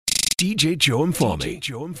DJ Joe and Fommy.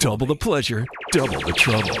 Double the pleasure, double the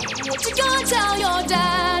trouble. What you gonna tell your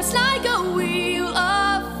dad? It's like a wheel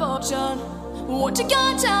of fortune. What you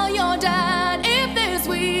gonna tell your dad if this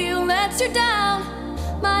wheel lets you down?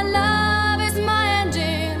 My love is my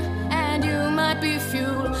engine, and you might be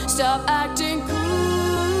fuel. Stop acting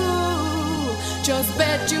cool. Just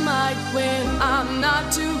bet you might win. I'm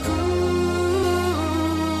not too cool.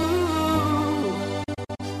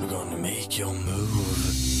 We're gonna make your move.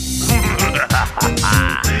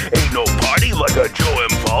 Ain't no party like a Joe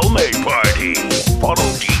and Fommy party. Follow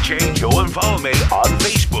DJ Joe and Fommy on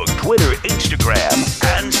Facebook, Twitter, Instagram,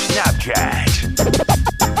 and Snapchat.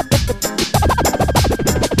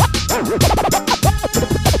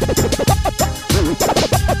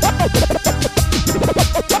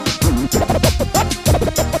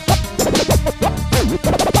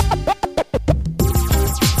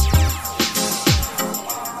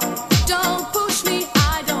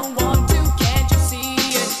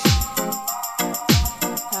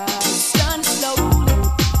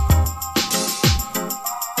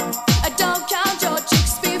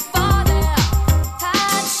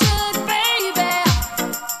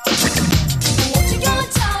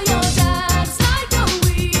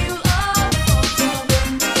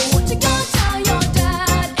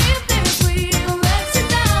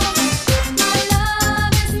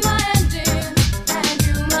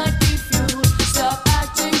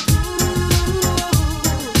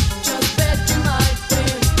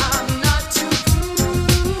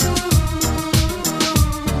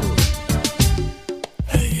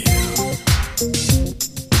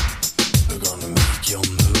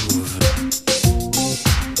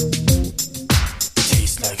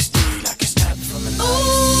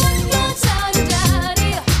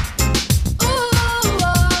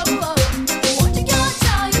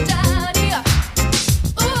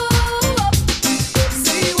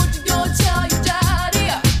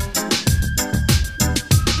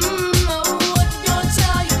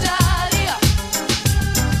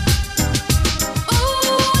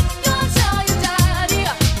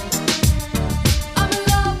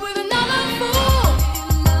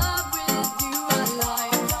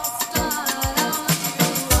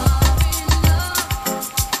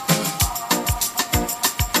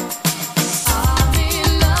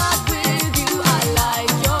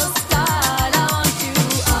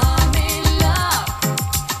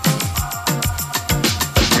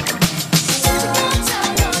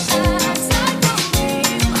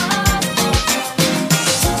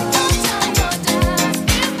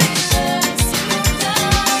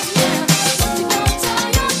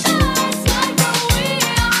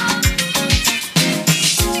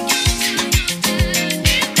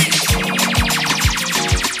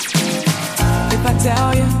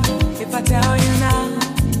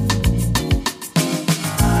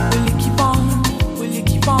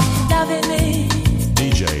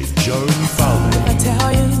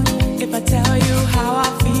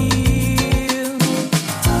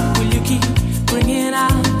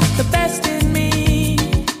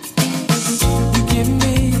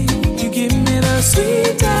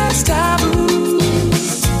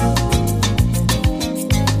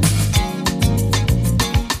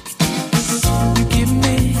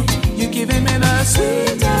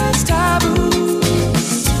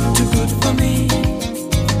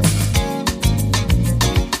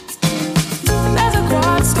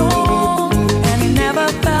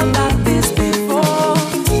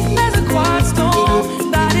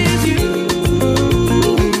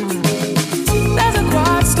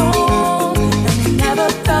 Never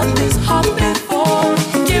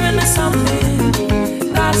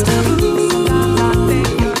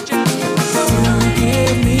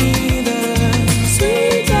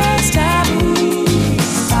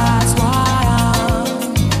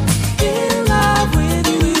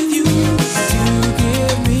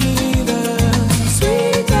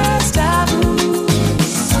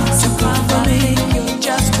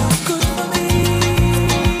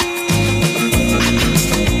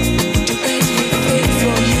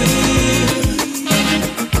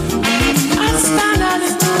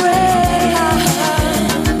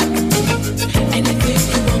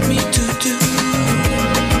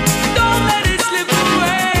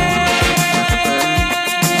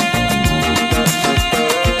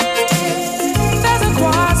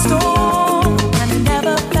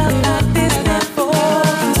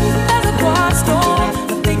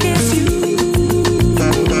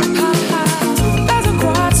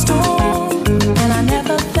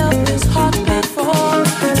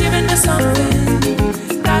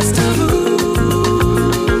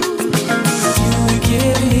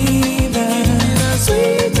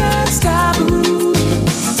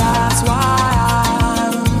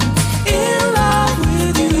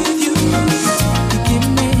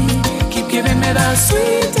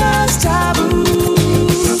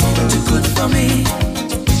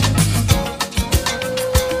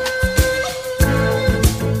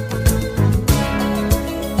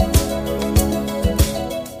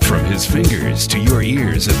sounds to your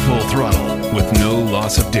ears at full throttle with no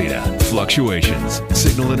loss of data, fluctuations,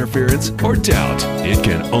 signal interference, or doubt. It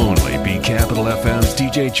can only be Capital FM's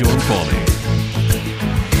DJ Joe Infalme.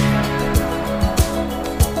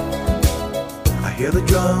 I hear the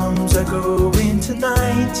drums echoing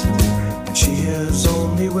tonight, and she hears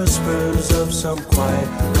only whispers of some quiet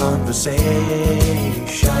conversation.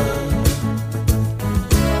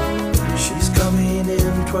 She's coming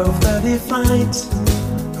in 12:30 flight.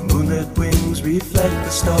 The moonlit wings reflect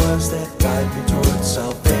the stars that guide me towards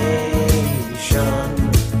salvation.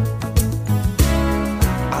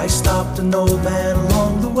 I stopped an old man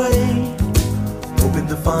along the way, hoping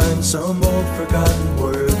to find some old forgotten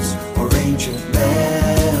words or ancient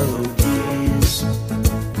melodies.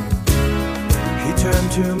 He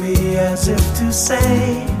turned to me as if to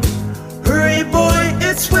say, "Hurry boy,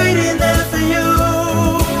 it's waiting there for you."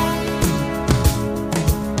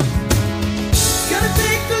 Gonna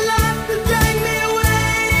take the light to drag me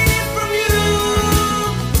away from you.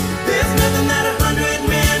 There's nothing that 100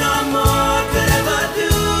 men or more could ever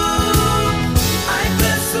do. I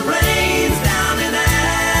bless the rains down in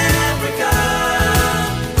Africa.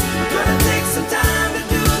 Gonna take some time to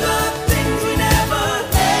do the things we never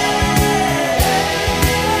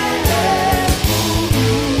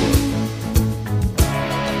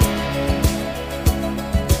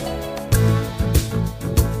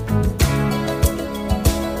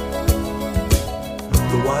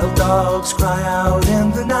The wild dogs cry out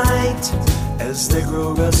in the night as they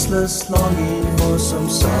grow restless, longing for some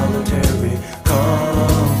solitary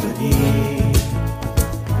company.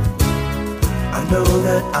 I know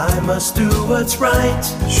that I must do what's right,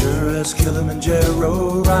 sure as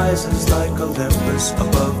Kilimanjaro rises like Olympus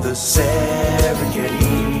above the Serengeti.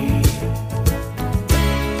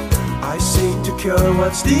 I seek to cure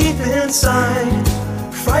what's deep inside,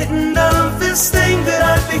 frightened of this thing that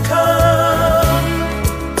I've become.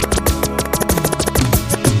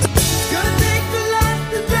 Gonna take the light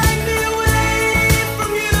to drag me away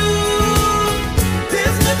from you.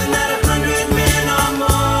 There's nothing that 100 men or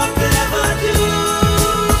more could ever do.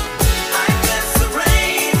 I bless the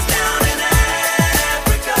rains down in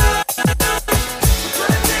Africa.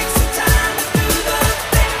 Gonna take some time to do the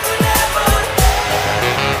things we never.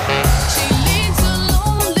 She leads a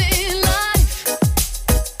lonely life.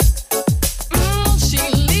 She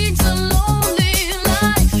leads a lonely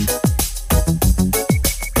life.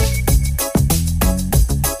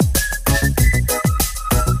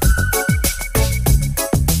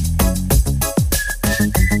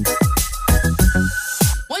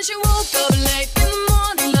 When she woke up late in the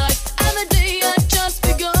morning light and the day had just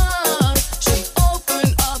begun, she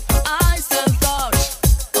opened up her eyes and thought,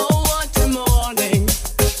 oh what a morning.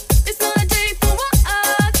 It's not a day for work,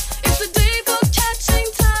 it's a day for catching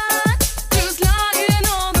time. Just lying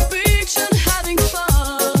on the beach and having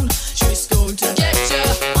fun. She's going to get you.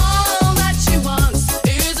 All that she wants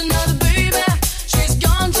is another baby. She's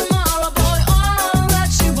gone tomorrow, boy. All that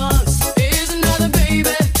she wants is another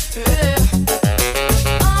baby. Yeah.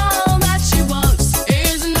 All that she wants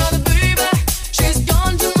is another baby. She's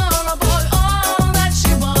gone tomorrow, boy. All that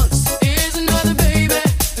she wants is another baby.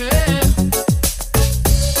 Yeah.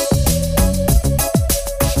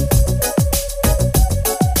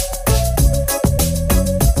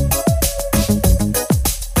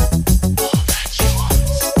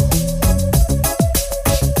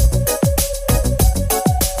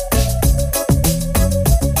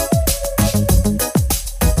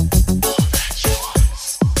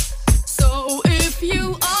 So if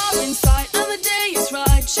you are inside and the day is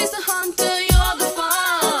right, she's the hunter, you're the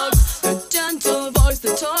fox. The gentle voice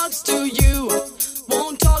that talks to you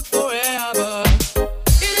won't talk forever.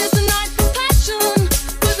 It is the night for passion,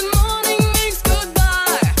 but the morning means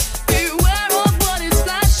goodbye. Beware of what is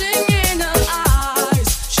flashing in her eyes.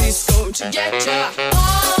 She's going to get ya.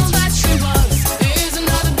 All that she wants is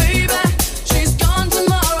another baby. She's gone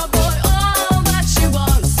tomorrow, boy. All that she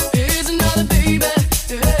wants is another baby.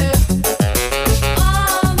 Yeah.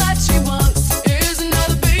 All that she wants is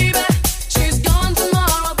another baby. She's gone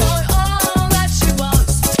tomorrow, boy. All that she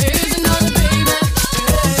wants is another baby.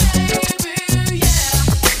 Yeah.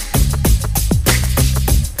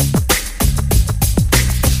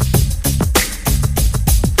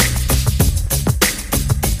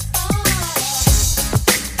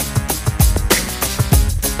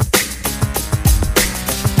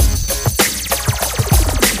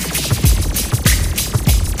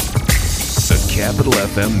 The Capital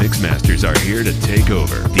FM Mixmasters are here to take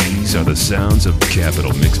over. These are the sounds of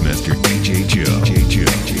Capital Mixmaster DJ Joe. DJ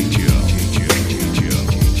Joe. DJ Joe. DJ Joe. DJ Joe.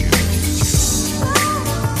 DJ Joe.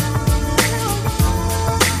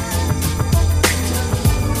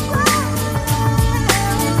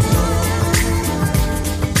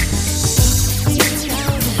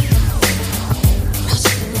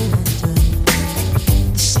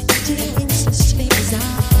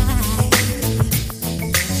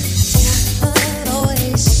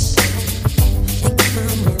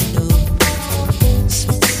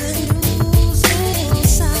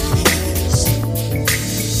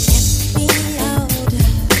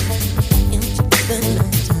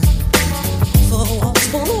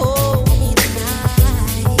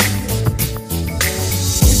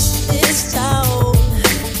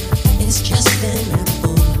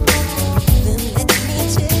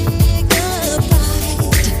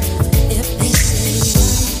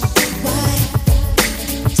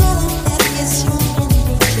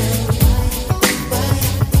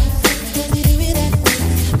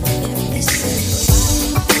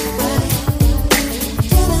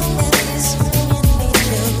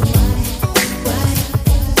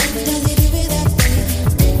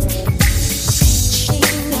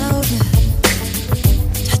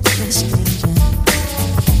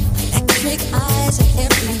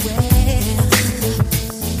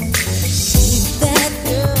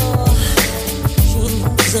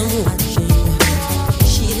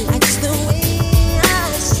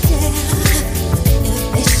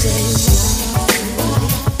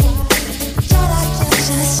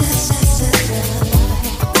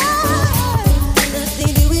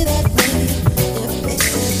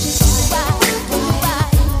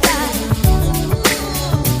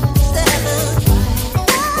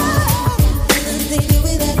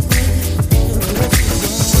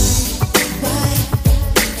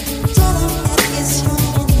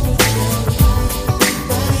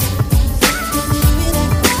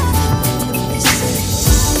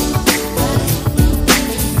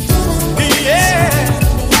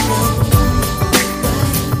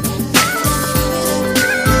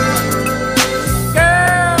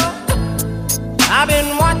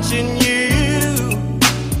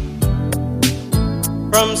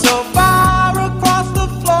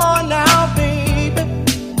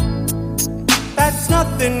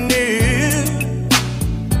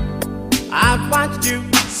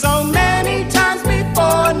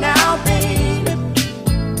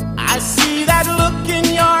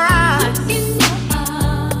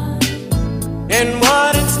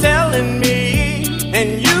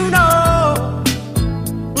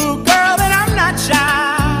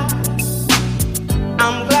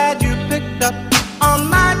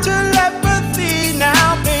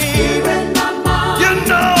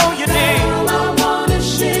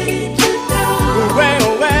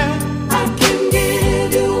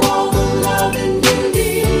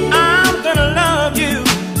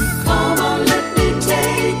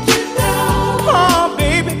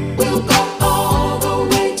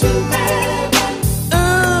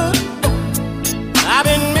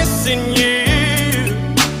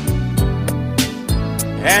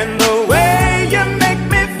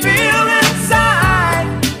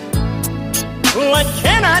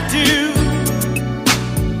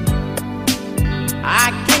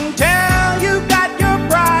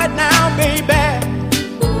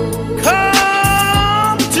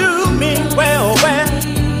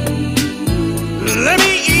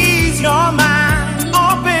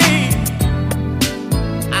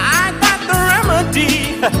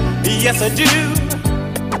 Yes, I do.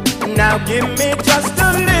 Now give me just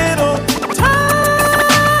a little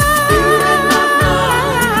time. You're in my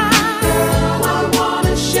mind, girl. I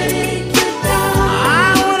wanna shake you down.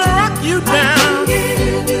 I wanna rock you down. I can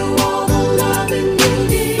give you all the loving you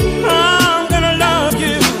need. I'm gonna love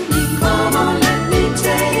you. Come on, let me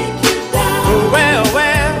take you down. Well,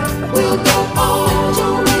 we'll go all the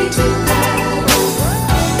way to heaven.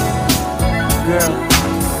 Girl,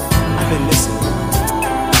 I've been listening.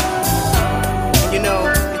 You know,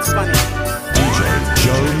 it's funny. DJ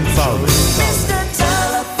Joe Fowler. Mr.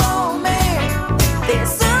 Telephone Man,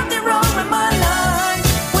 there's something wrong with my line.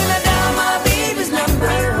 When I dial my baby's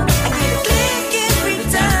number, I get a click every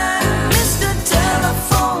time. Mr.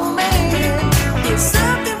 Telephone Man, there's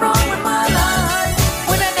something wrong with my line.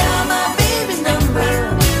 When I dial my baby's number,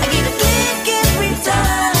 I get a click every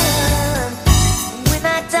time. When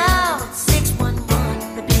I dial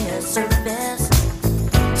 611, the beer service,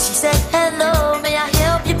 she said, hello, may I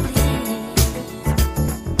help you, please?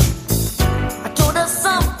 I told her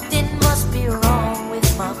something must be wrong with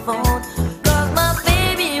my phone, 'cause my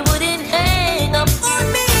baby wouldn't hang up on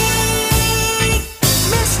me.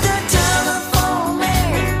 Mr. Telephone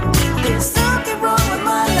Man, there's something wrong with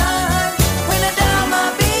my line. When I dial my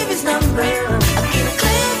baby's number, I get a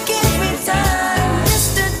click every time.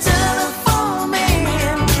 Mr. Telephone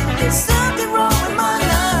Man, there's something wrong with my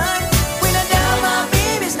line. When I dial my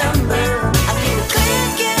baby's number, I get a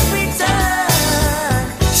click every time.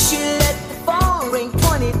 She let the phone ring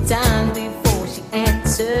 20 times before she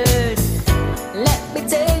answered. Let me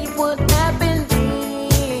tell you what happened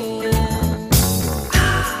then.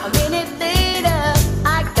 A minute later,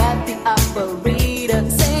 I got the operator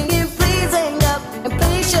singing, please hang up and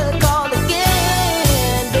please should call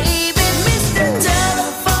again. Baby, Mr.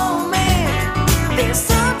 Telephone Man, there's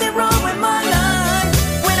something wrong with my line.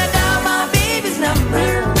 When I dial my baby's number,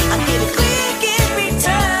 I get a click every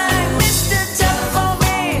time. Mr. Telephone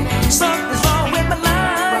Man, something's wrong with my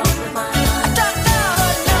line. I dial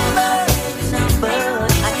her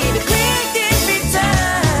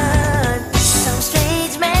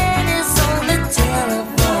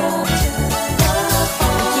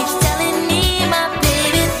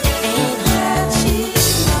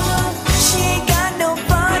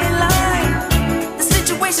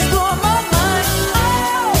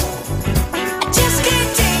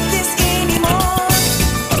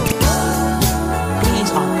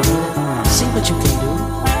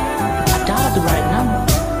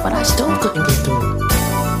but I still couldn't get through.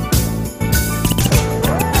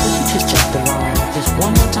 Could you just check the line just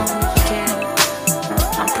one more time if you can?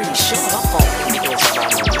 I'm pretty sure her phone is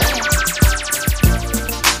about my man.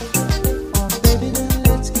 Baby, then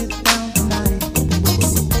let's get down tonight.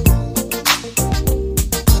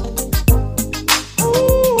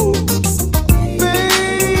 Ooh, baby,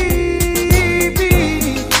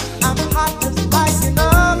 I'm hot just like an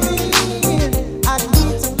oven. I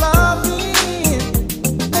need some loving,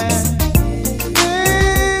 and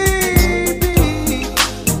baby,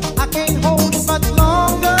 I can't hold it much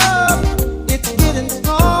longer. It's getting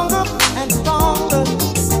stronger and stronger.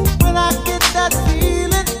 When I get that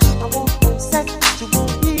feeling, I want sexual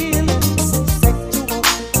healing, sexual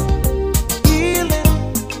healing.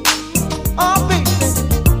 Oh, baby,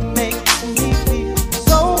 makes me feel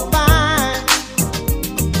so fine.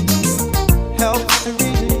 Helps to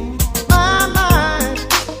relieve my mind.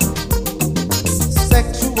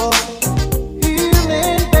 Sexual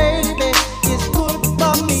healing, baby, is good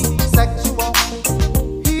for me. Sexual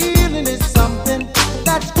healing is something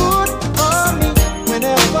that's good for me.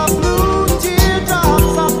 Whenever blue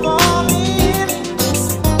teardrops are falling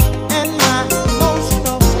and my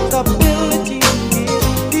emotional stability is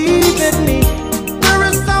leaving me, there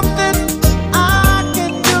is something I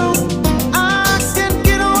can do. I can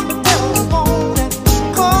get on the telephone and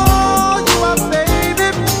call you up, baby,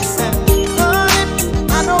 and honey,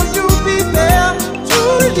 I know you'll be there to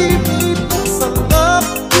relieve me. The love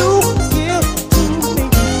you give to me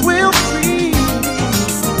will free me.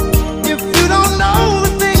 If you don't know the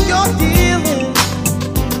thing you're dealing,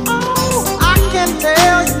 oh, I can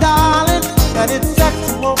tell you, darling, that it's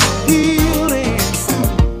sexual healing.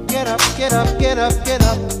 Get up, get up, get up, get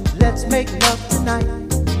up. Let's make love tonight.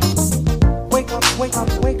 Wake up, wake up,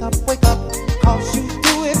 wake up, wake up, 'cause you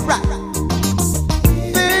do it right.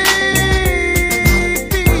 Baby,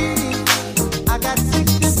 I got sick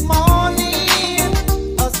this morning.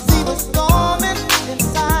 A sea was storming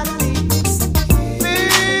inside of me.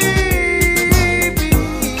 Baby,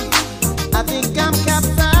 I think I'm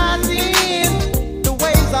capsizing. The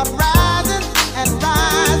waves are rising and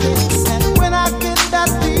rising. And when I get that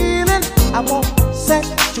feeling, I want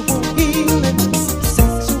sexual healing.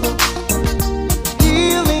 Sexual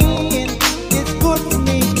healing is good for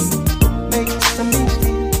me. Makes me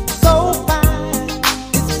feel so fine.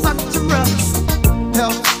 It's such a rush.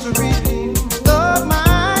 Helps to relieve the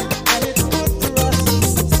mind. And it's good for us.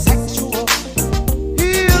 Sexual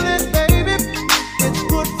healing, baby, it's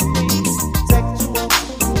good for me. Sexual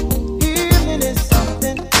healing is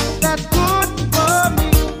something that's good for me.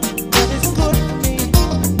 That is good for me.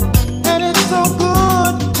 And it's so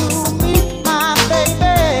good to me, my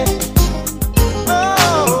baby. Oh,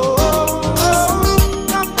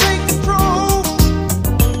 come take control.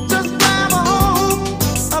 Just grab a hold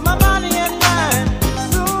of my body and mind.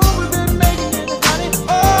 Soon we've been making it, honey.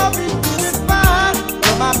 Oh, we doing fine.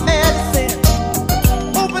 You're my medicine.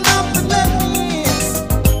 Open up and let me in.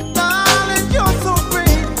 Darling, you're so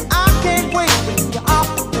great. I can't wait when you're off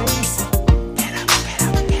the face. Get up, get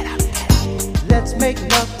up, get up, get up. Let's make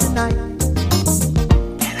love tonight.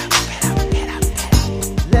 Get up, get up, get up, get up.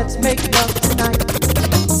 Let's make love tonight. Get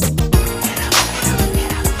up, get up,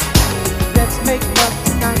 get up. Let's make love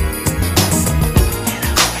tonight. Get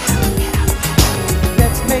up, get up, get up.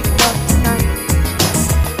 Let's make love tonight.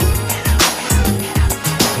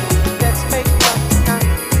 Let's make love tonight.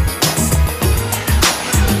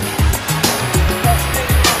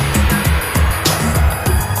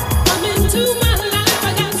 Come into my life, I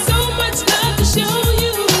got so much love to show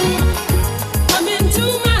you. Come into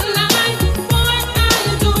my life, boy, I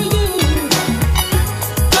adore you.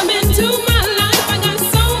 Come into my life, I got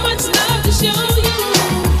so much love to show you.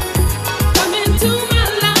 Come into my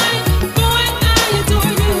life, boy, I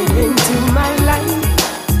adore you. Into my life,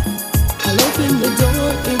 I'll open the door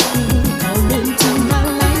if you come into my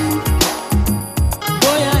life.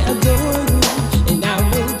 Boy, I adore you, and I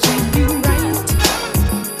will treat you right.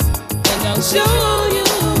 And I'll show you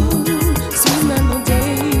sweet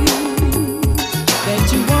melodies that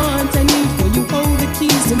you want and need, for you hold the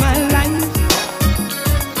keys to my life.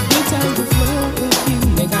 We'll tell the floor with you,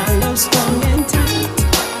 make our love strong and tight.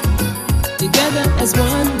 Together as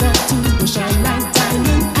one, love two will shine like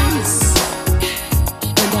diamond ice.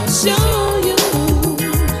 And I'll show you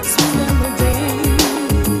sweet melodies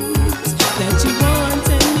that you want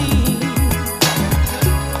and need.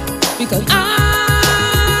 Because I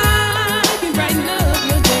can write love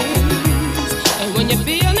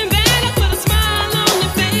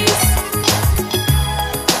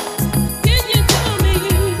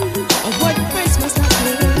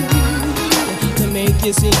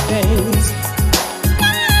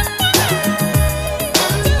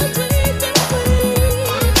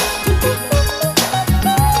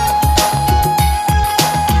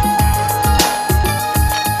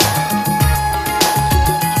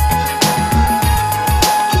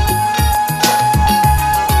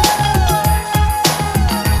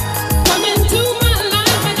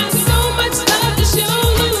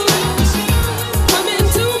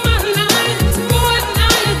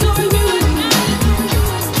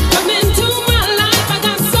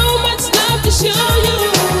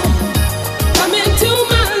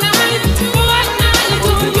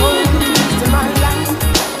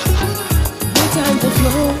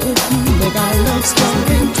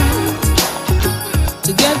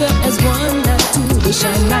as one that too will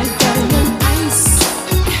shine like diamond ice.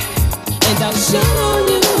 And I'll show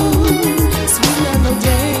you sweet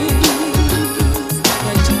melodies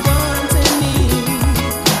that you want in me.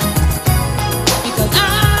 Because I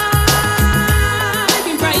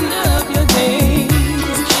can brighten up your days.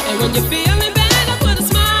 And when you're feeling bad, I put a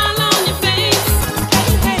smile on your face.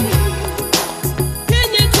 Hey, hey, can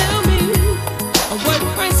you tell me what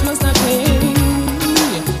price must I pay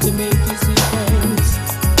to make you see friends?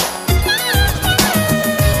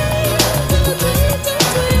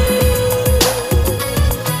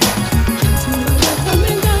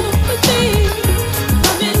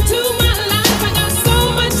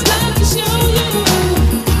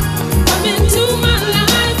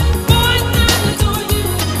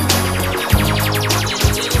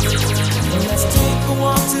 Let's take a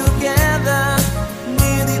walk together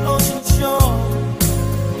near the ocean shore,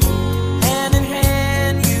 hand in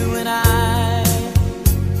hand, you and I.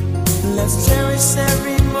 Let's cherish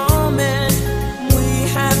every moment we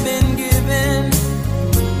have been given.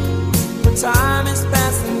 But time is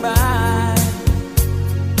passing by.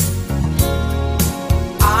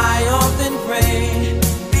 I often pray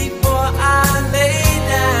before I lay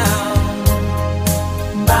down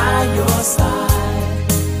by your side.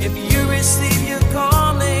 If you receive your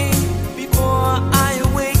calling before I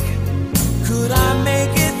awake, could I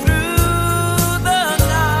make it through the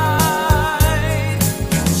night?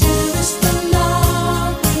 Cherish the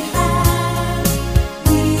love we have.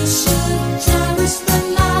 We should cherish the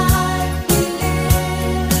life we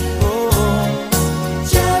live. Oh,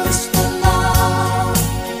 Cherish the love.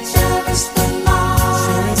 Cherish the love.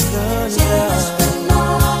 cherish the Cherish love. the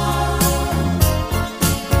love.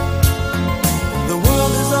 The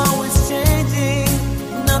world is always changing,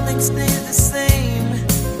 nothing stays the same.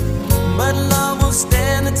 But love will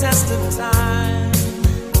stand the test of time.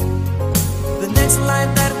 The next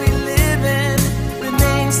life that we live in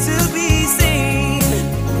remains to be seen.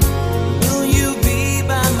 Will you be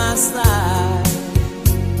by my side?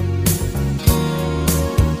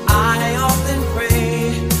 I often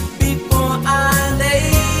pray before I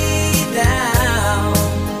lay down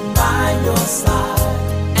by your side.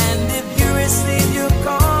 And if you receive your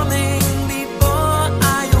calling before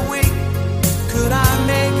I awake, could I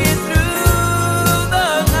make it through the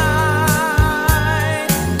night?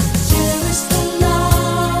 Cherish the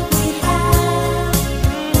love we have.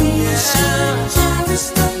 We should cherish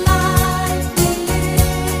the life we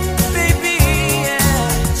live. Baby, yeah.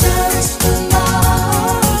 Cherish the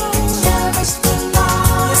love. Cherish the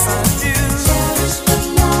love. Yes, I do. Cherish the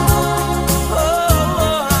love. Oh,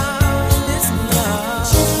 this love.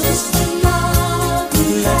 Cherish the love we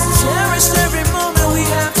Let's have. cherish every moment we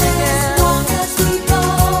have As together. long as we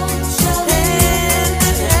both shall Hand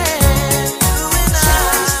in hand, you and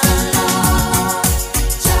cherish the I. love.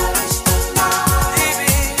 Cherish the love.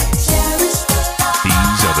 Baby. Cherish the love.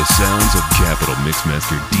 These are the sounds of Capital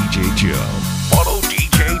Mixmaster DJ Joe. Follow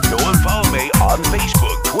DJ Joe and follow me on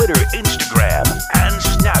Facebook, Twitter, Instagram, and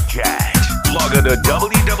Snapchat. Log on to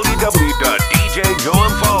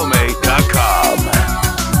www.djjoeandfollowme.com.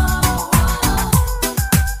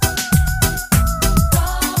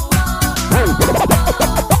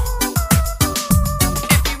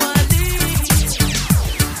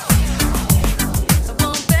 I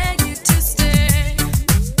won't beg you to stay.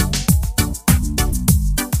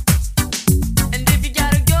 And if you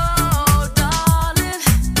gotta go, darling,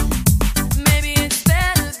 maybe it's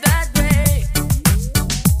better that way.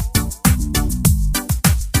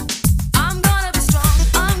 I'm gonna be strong,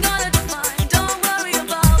 I'm gonna define. Don't worry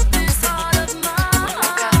about this heart of mine.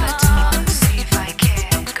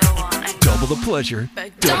 Double the pleasure,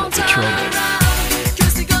 double Don't the turn trouble. around,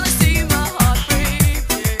 'cause you're gonna see my heart breaking.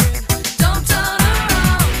 Don't turn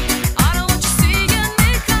around, I don't want you seeing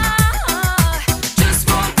me cry. Just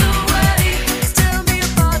walk away, tell me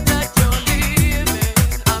about that you're leaving.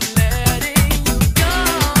 I'm letting you go,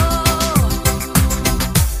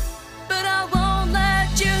 but I won't let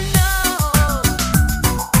you know.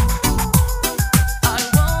 I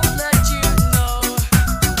won't let you know.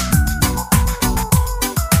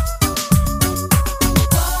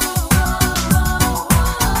 Whoa, whoa,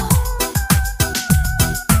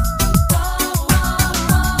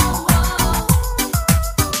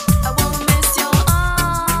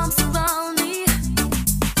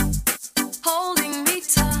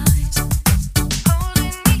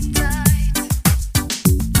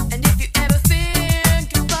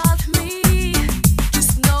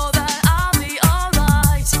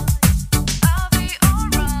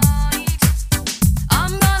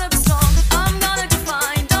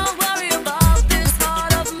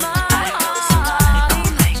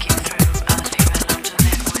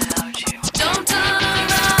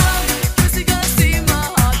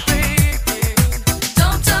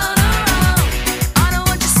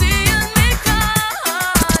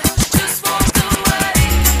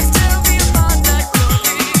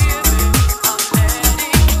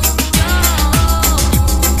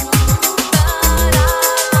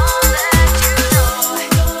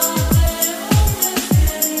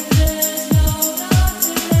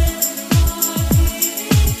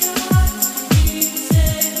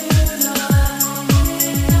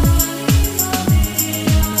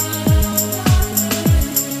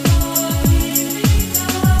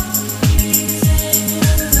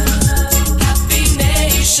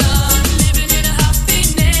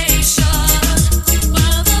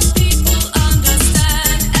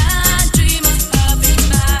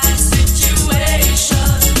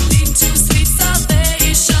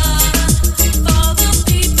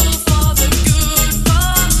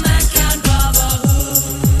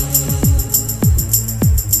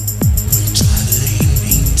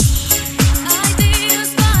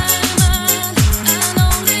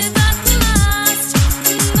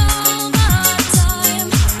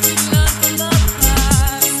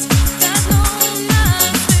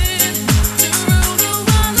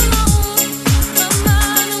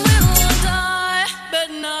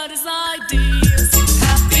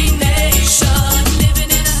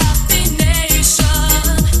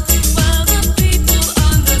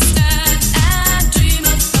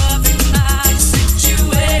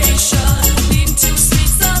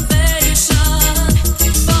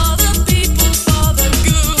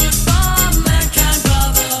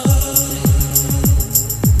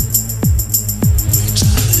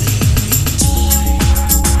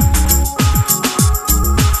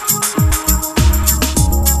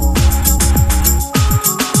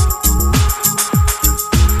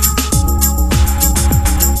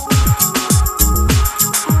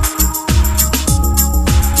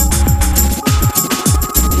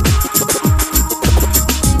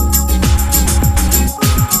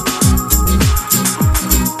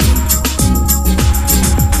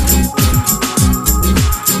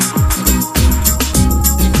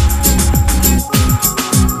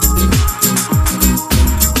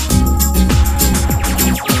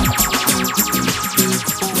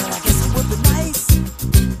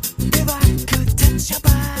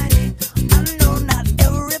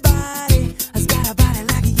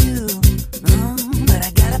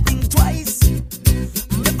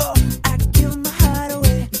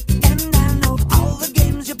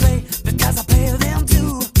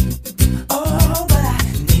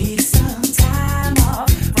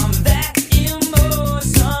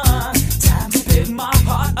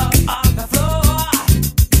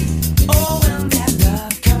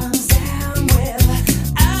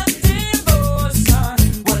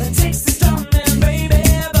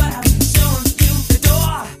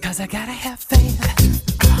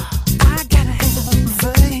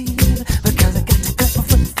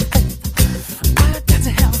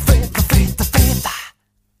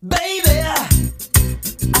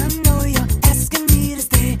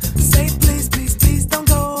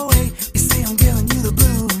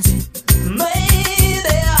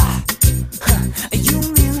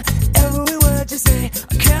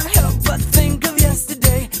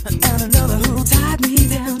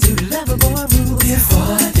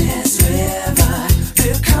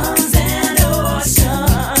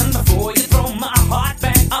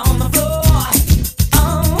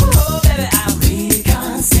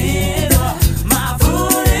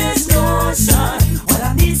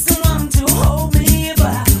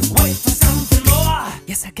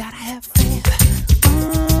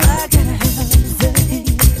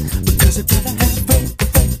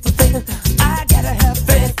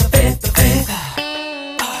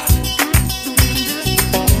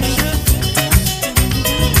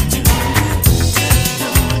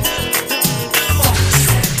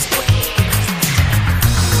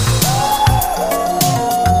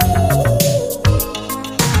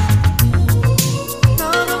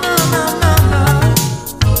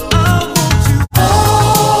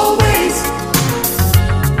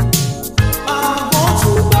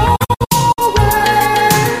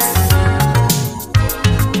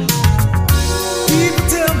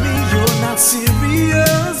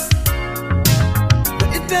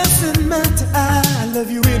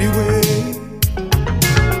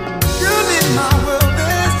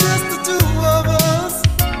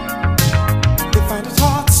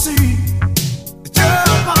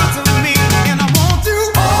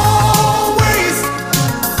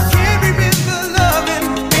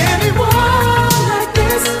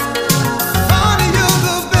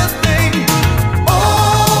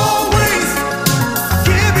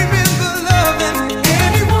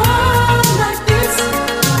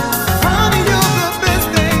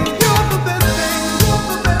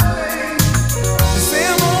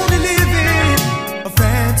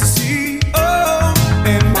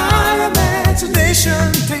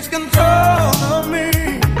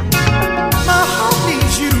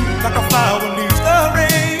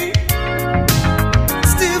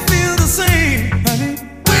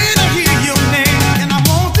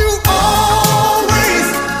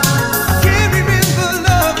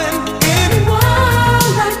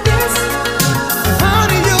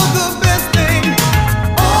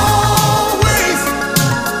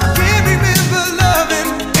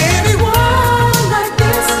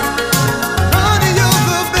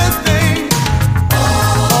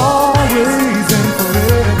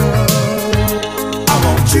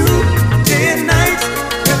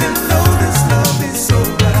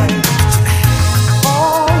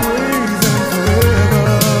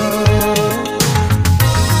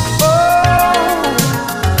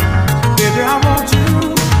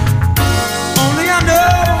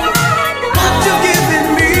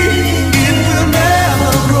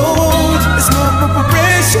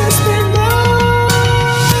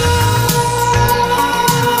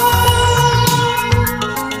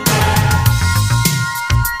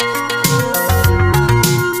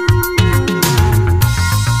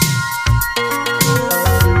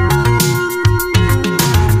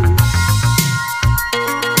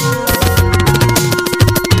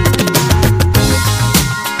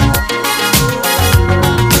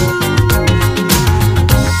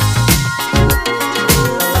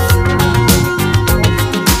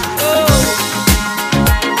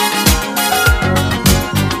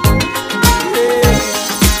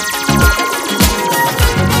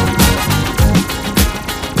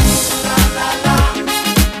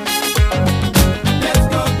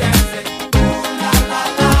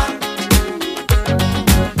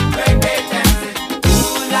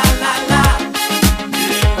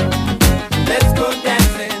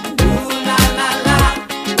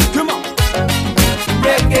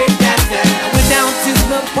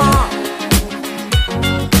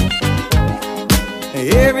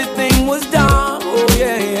 Everything was dark, oh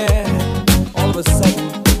yeah, yeah. All of a sudden,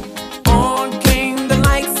 on came the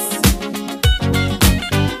lights,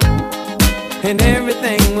 and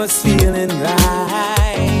everything was feeling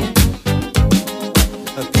right.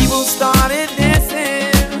 People started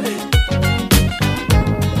dancing,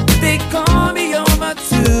 they called me over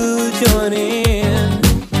to join in.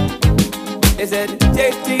 They said,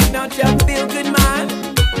 JT, don't you feel good, man?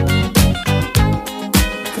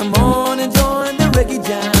 Come on and join the reggae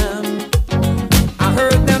jam. I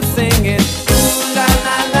heard them singing, ooh la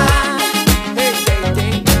la la, hey hey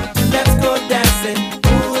hey, let's go dancing,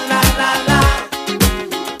 ooh la la la,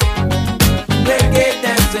 reggae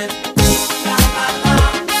dancing, ooh la la la,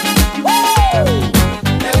 woo!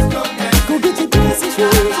 Let's go dancing, go get your dancing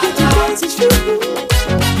shoes, get your dancing shoes,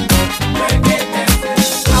 reggae dancing.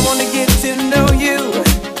 I wanna get to know you.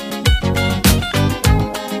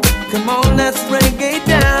 Come on, let's reggae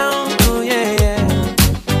down.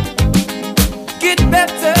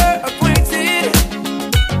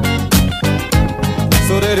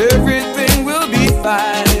 So that everything will be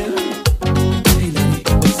fine. Hey, lady,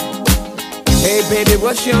 hey baby,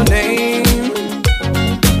 what's your name?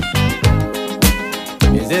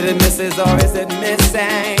 pieces or is it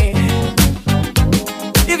missing?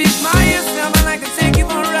 If you smile yourself, I'd like to take you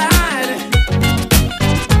for a ride.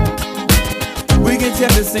 We can tell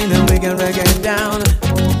the scene and we can reggae it down,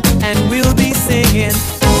 and we'll be singing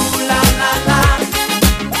ooh la la la.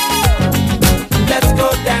 Let's go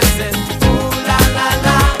dancing, ooh la la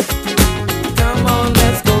la. Come on,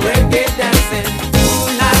 let's go reggae dancing, ooh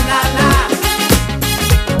la la la.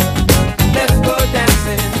 Let's go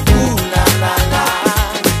dancing, ooh la la la.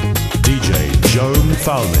 DJ Joe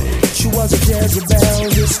Falme. She was a Jezebel,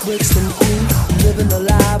 this Brixton queen, living a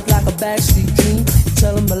life like a backstreet dream,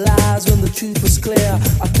 telling my lies when the truth was clear.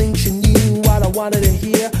 I think she knew what I wanted to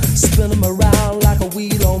hear, spinning them around like a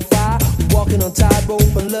wheel on fire, walking on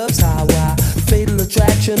tightrope and love's highway. Fatal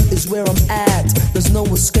attraction is where I'm at, there's no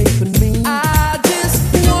escaping me. I just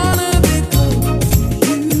wanna be close to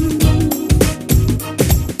you,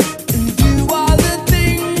 and do all the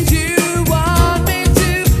things you want me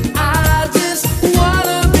to. I just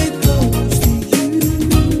wanna be close to you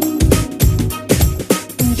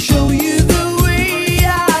and show you the way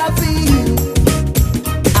I feel.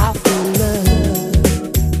 I feel love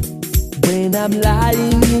when I'm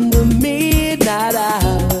lying in the midnight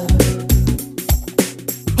hour,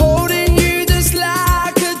 holding you just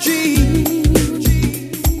like a dream.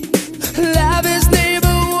 Love is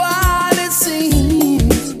never what it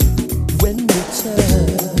seems when we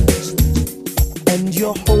touch, and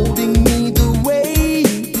you're holding me the way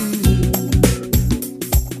you do.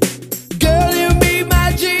 Girl, you make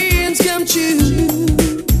my dreams come true.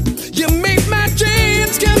 You make my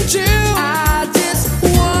dreams come true. I just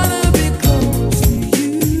wanna be close to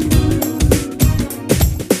you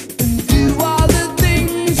and do all the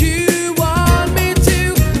things you want me to.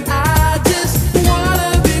 I just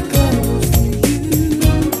wanna be close to you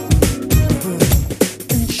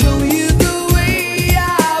and show you the way I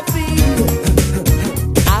feel.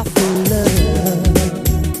 I feel love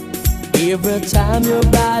every time your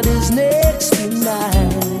body's next to mine.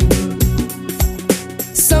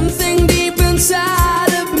 Something deep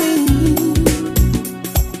inside of me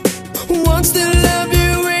wants to love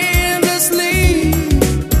you endlessly.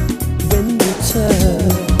 When you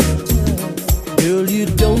touch, girl, you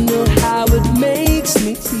don't know how it makes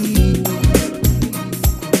me feel.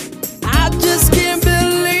 I just can't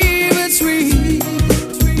believe it's real.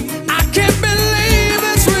 I can't believe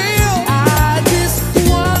it's real. I just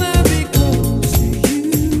wanna be close to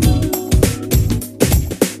you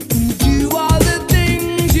and do all the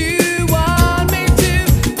things you want me to.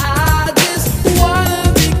 I just wanna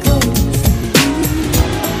be close to you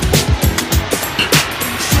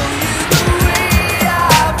and show you the way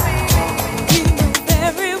I feel. You know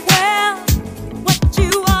very well what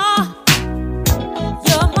you are.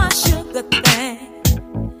 You're my sugar thing,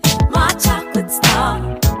 my chocolate star.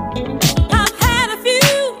 I've had a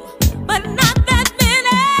few, but not that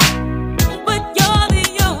many. But you're the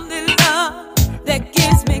only love that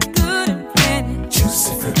gives me good and plenty.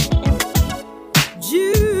 Juicy,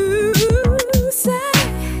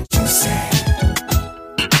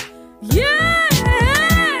 yeah.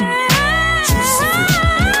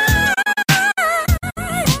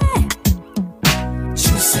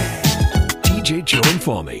 DJ Joe and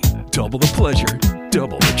Falme. Double the pleasure,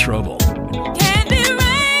 double the trouble. Candy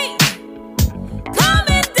rain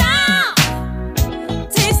coming down,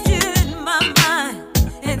 taste you in my mind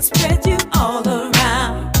and spread you all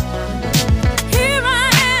around. Here I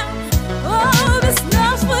am, oh, this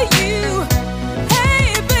love's for you. Hey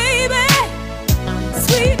baby,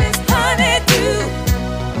 sweet as honeydew.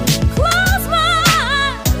 Close my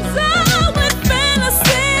eyes, oh, with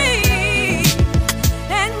fantasy,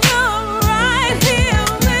 and you're right here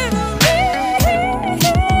with me.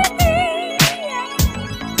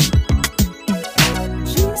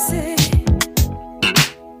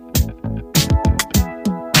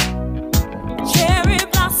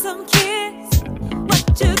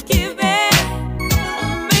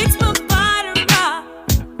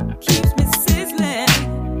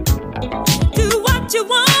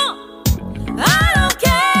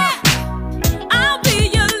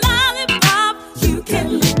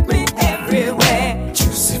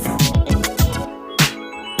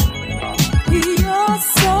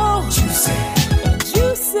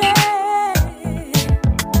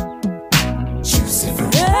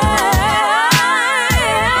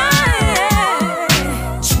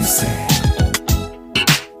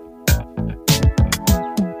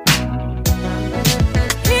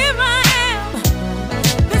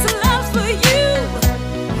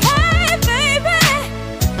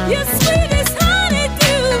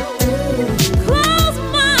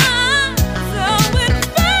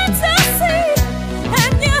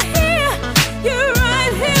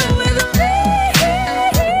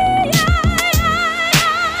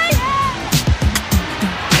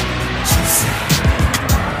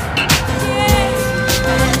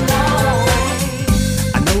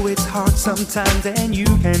 it's hard sometimes and you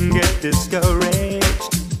can get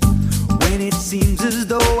discouraged when it seems as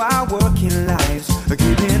though our working lives are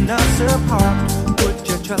keeping us apart. Put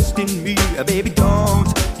your trust in me, baby,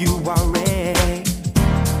 don't you worry.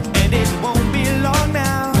 And it won't be long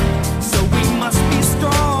now, so we must be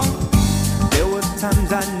strong. There were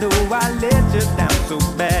times I know I let you down so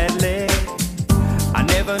badly. I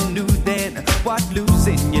never knew then what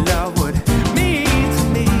losing your love would mean to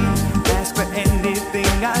me. Ask for anything,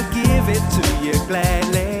 I'll give it to you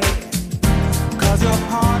gladly. Cause you're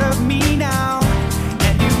part of me now,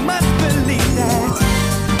 and you must believe that.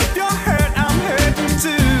 If you're hurt, I'm hurting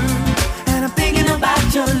too, and I'm thinking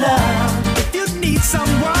about your love. If you need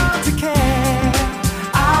someone to care,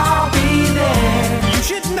 I'll be there. You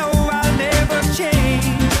should know I'll never change,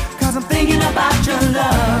 cause I'm thinking about your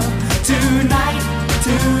love tonight,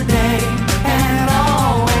 today, and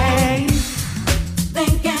always.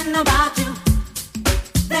 Thinking about you,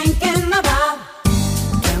 thinking about.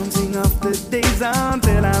 Counting up the days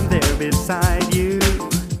until I'm there beside you,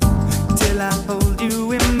 till I hold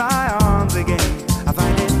you in my arms again. I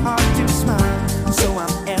find it hard to smile, so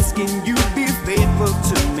I'm asking you be faithful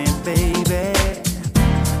to me, baby.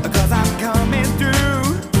 Cause I'm coming through,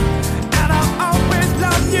 and I'll always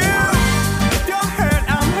love you. If you're hurt,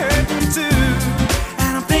 I'm hurting too,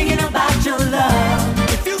 and I'm thinking about your love.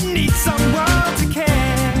 If you need someone to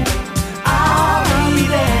care, I'll be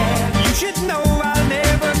there. You should know I'll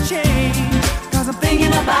never change, cause I'm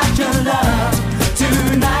thinking about your love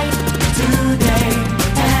tonight, today,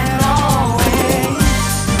 and always.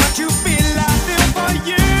 What you feel I feel for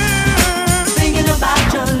you, thinking about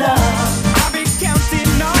your love. I'll be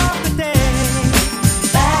counting all the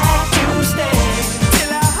days back to stay,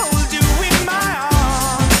 till I hold you in my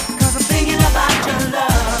arms, cause I'm thinking about your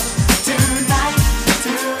love tonight,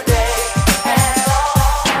 today, and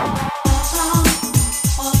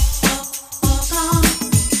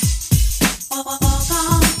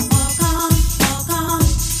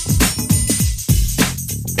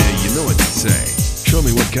Hey, you know what to say. Show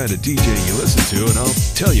me what kind of DJ you listen to, and I'll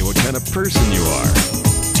tell you what kind of person you are.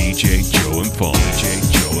 DJ Joe Infalme. DJ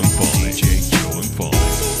Joe Infalme. DJ Joe Infalme.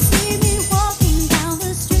 See me walking down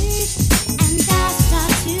the street, and I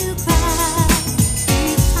start to cry.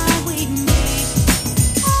 Each time we meet,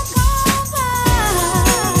 walk on by,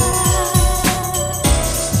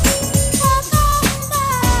 walk on by.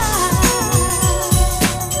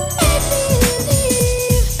 Make me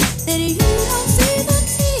believe that you don't see the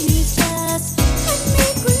tears. Just let me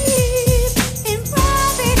grieve in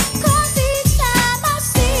private, 'cause each time I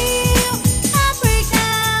see you, I break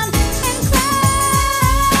down and cry.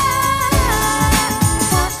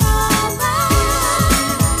 Walk on by,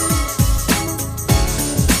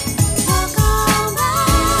 walk on by,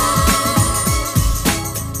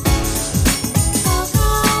 walk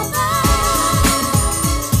on by.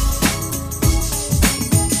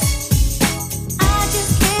 I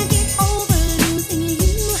just can't get over losing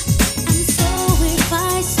you, and so if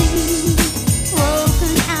I seem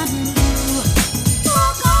broken and blue,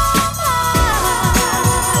 walk on by,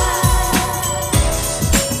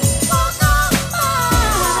 walk on by.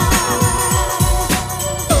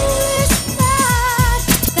 Foolish pride,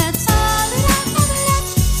 that's all that I have left.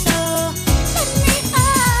 So let me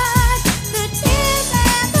hide the tears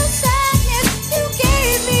and the sadness you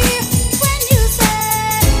gave me when you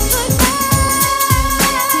said goodbye.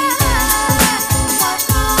 Walk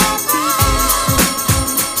on by.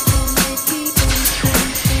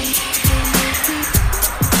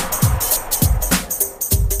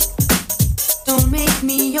 Don't make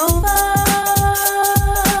me over.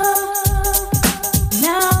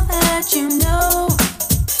 Now that you know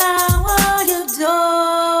how I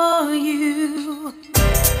adore you,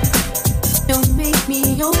 don't make me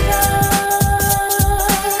over.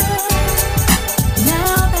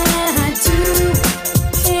 Now that I do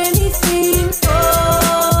anything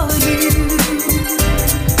for you,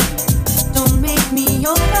 don't make me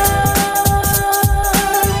over.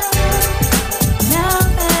 Now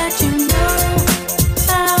that you know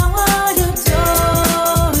how I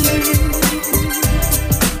adore you,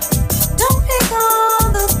 don't pick all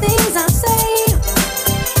the things I say,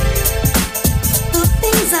 the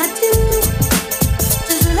things I do.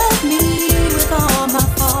 Just let me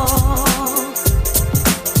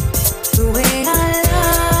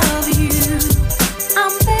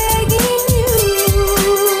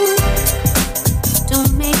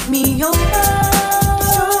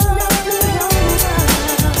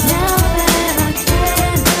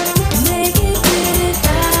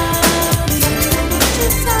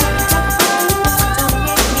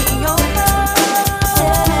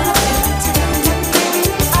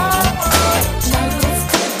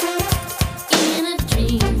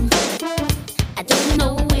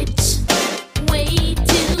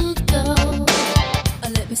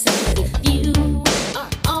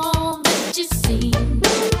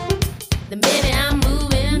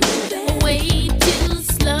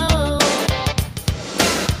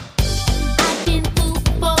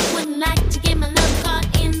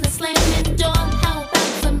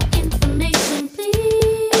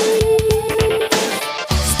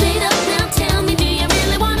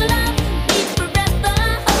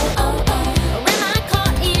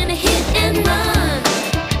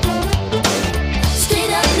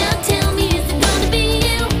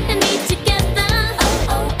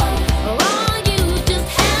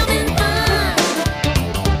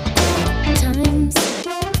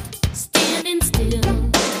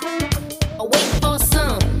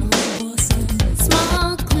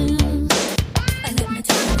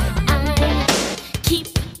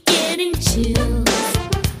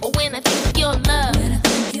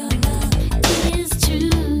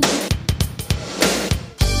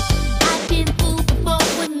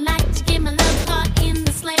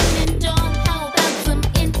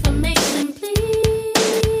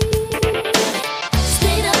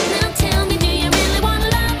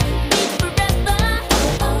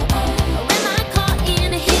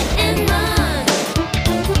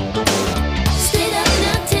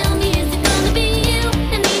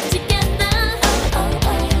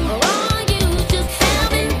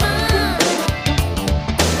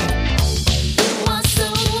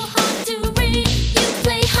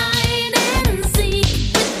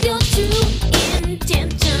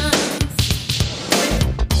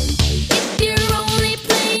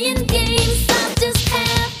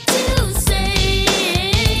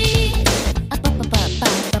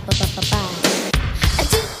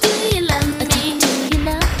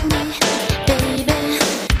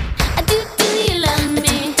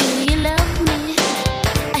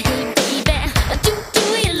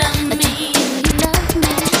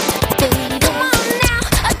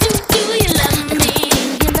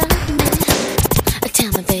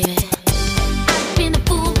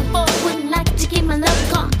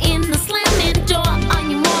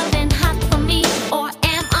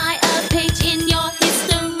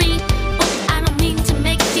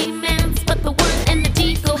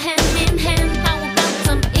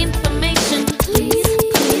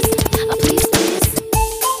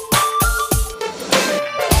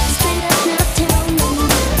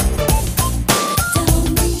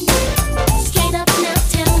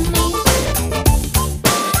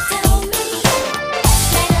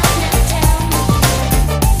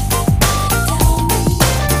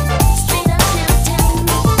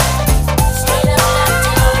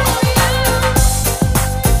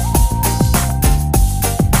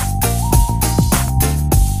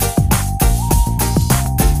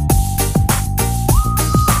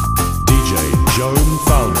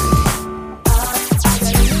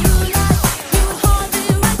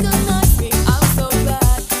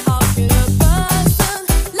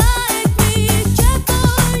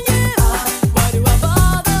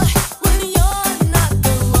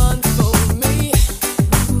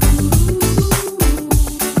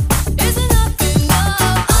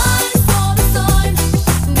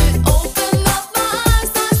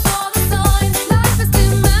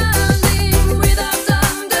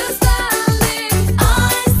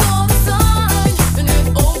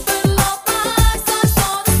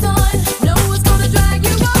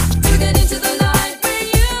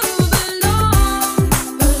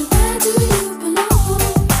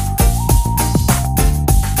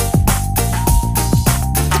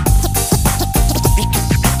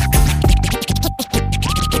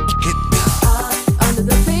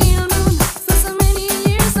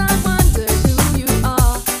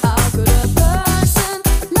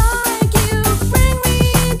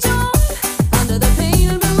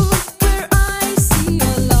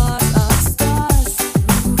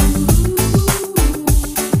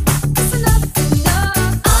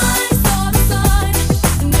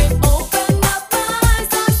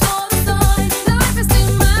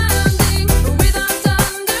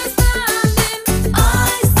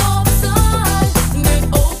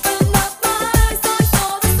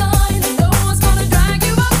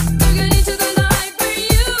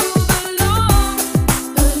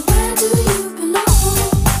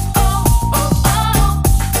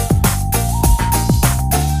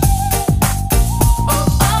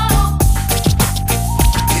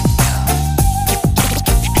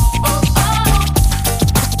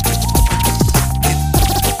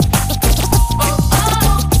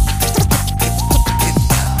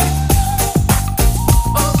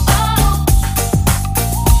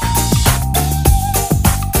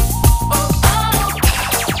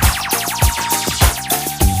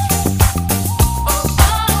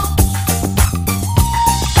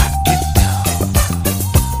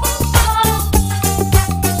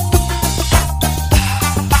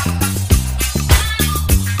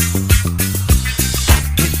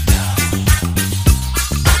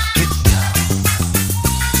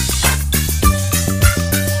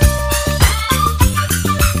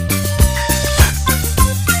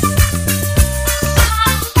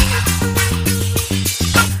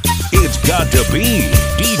got to be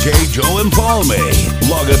DJ Joe Infalme.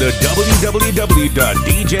 Log on to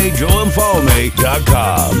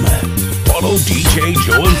www.djjoeinfalme.com. Follow DJ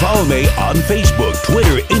Joe Infalme on Facebook,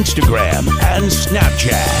 Twitter, Instagram, and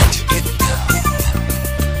Snapchat.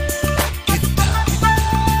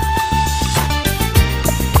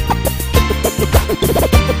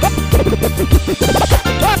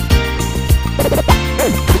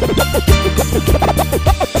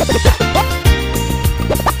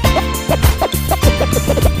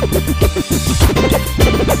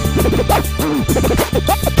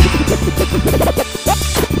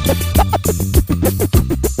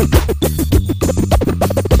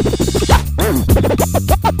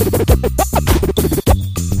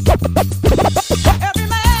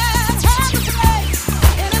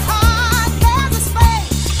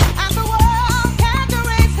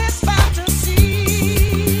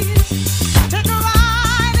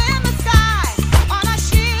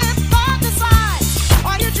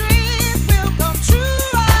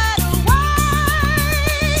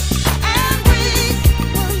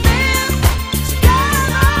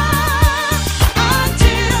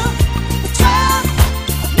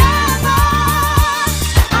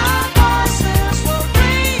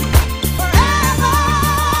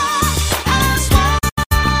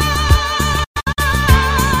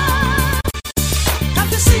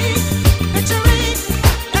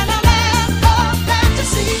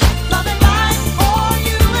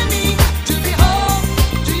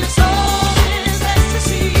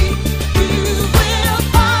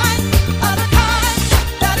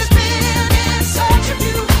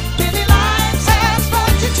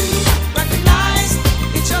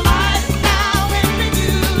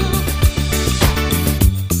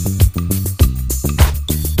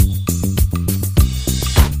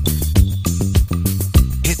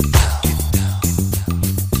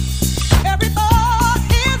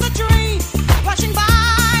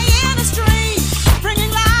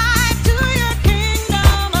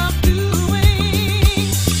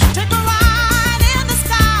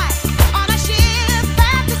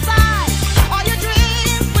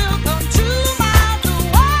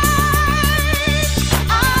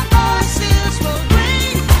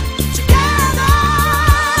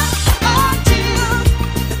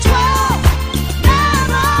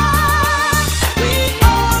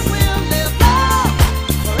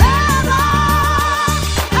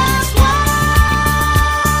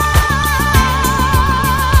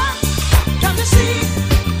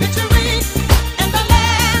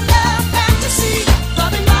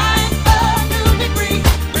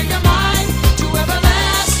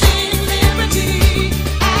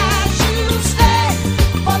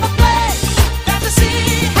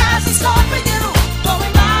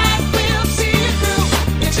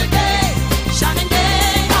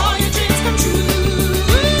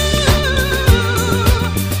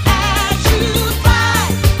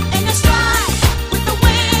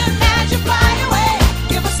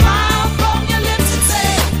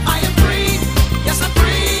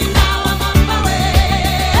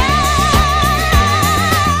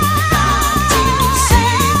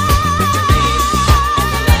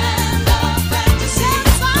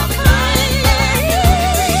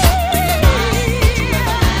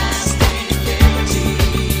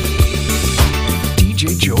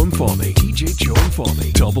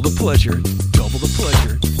 Double the pleasure, double the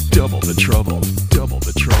pleasure, double the trouble, double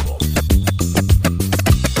the trouble.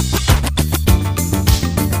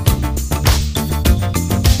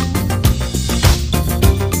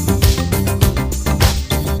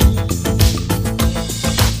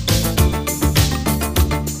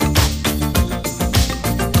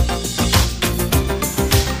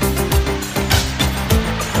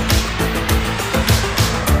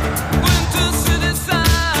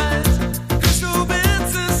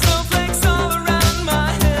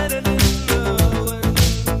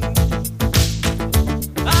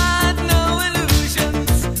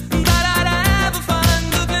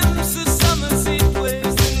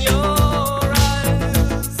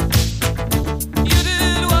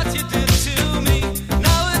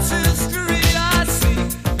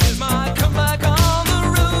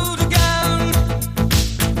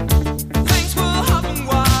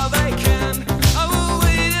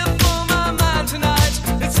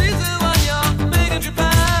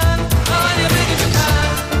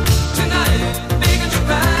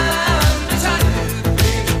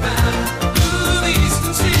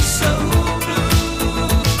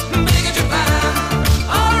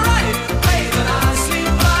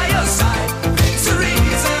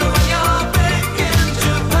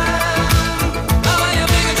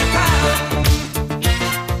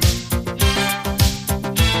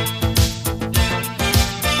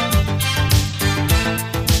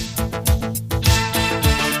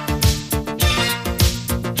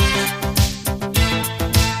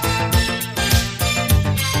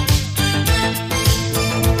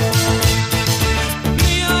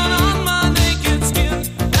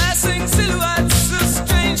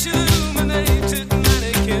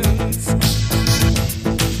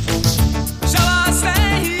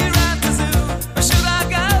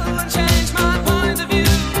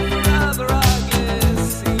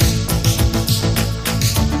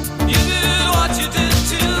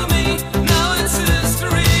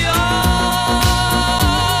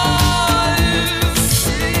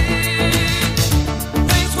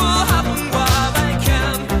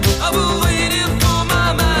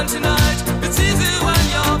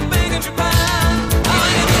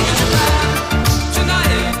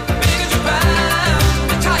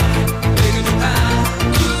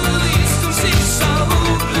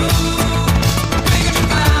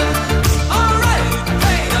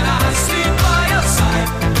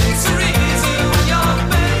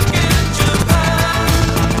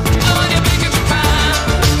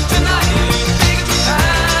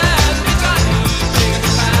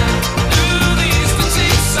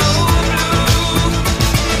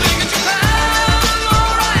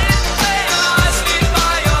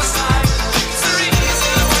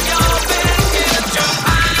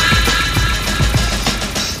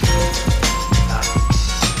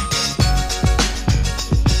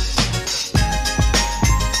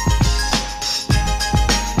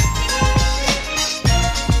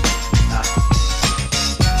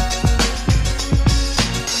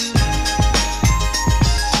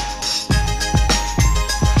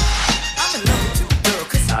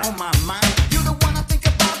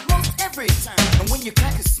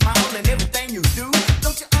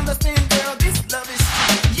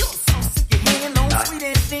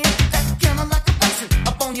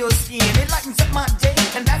 on your skin. It lightens up my day,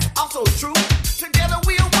 and that's also true. Together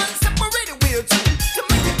we are one, separated we are two. To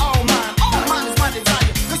make it all mine is my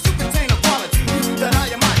desire. 'Cause you contain a quality that I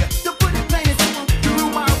admire. To put it plain and simple, you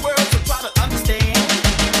rule my world, so try to understand.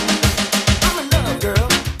 I'm in love, girl.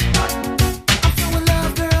 I'm so in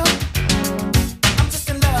love, girl. I'm just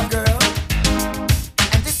in love, girl.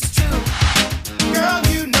 And this is true. Girl,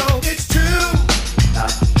 you know it's true.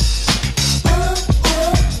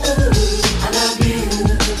 I love you.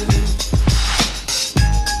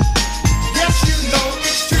 Yes, you know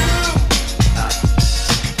it's true.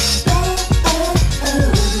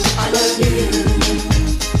 I love you.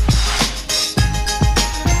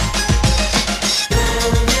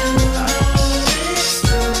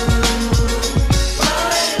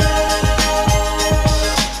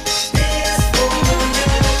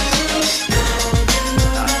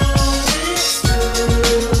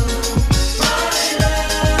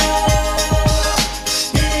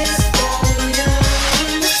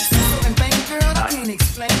 And vain, girl, I can't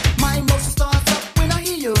explain. My emotion starts up when I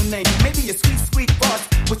hear your name. Maybe a sweet, sweet voice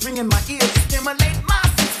was ringing my ears to stimulate my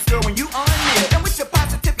senses, girl, when you are near. And with your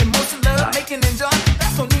positive emotion, love making and joy,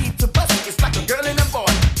 that's no need to bust it. It's like a girl and a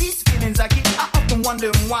boy. These feelings I get, I often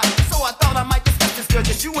wonder why. So I thought I might discuss this, girl,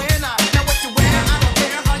 just you and I. Now what you wear, I don't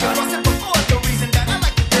care how you cross it before. The reason that I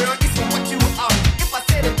like you, girl, is for what you are. If I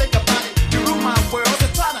said it, think about it, you rule my world, so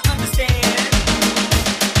try to understand.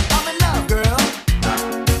 I'm in love, girl.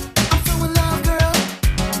 I'm so in love, girl.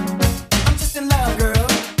 I'm just in love, girl.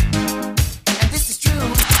 And this is true.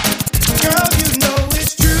 Girl, you know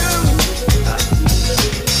it's true.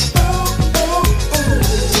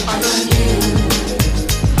 I love you.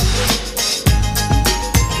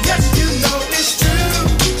 Yes, you know it's true.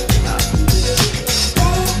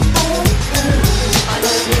 I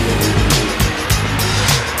love you.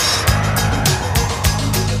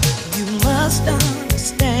 You must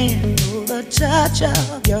understand, the touch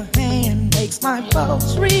of your hand makes my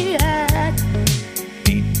pulse react.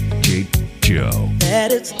 DJ Joe.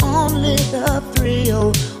 That it's only the thrill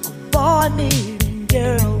of boy meeting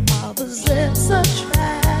girl opposites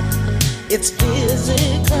attract. It's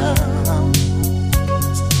physical,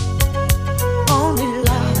 only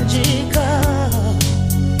logical.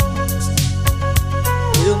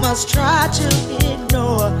 You must try to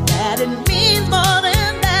ignore that it means more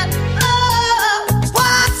than that. Oh,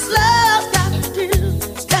 what's love got to do?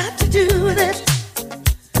 Got to do with it.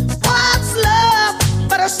 What's love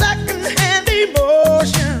but a second-hand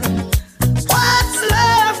emotion? What's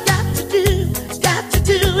love got to do? Got to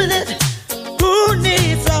do with it. Who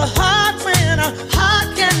needs a heart when a heart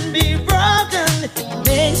can be broken? It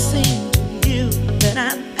may seem to you that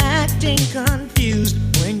I'm acting confused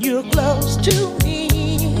when you're close to me.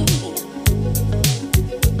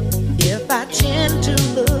 If I tend to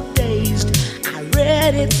look dazed, I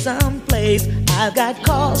read it someplace. I've got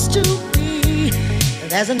cause to be.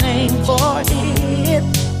 There's a name for it.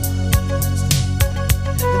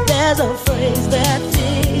 There's a phrase that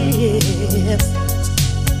fits.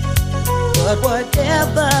 But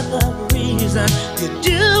whatever the reason, you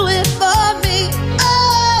do it for me.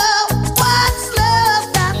 Oh, what's love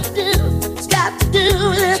got to do? It's got to do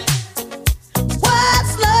with it.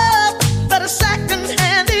 What's love but a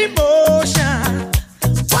second-hand emotion?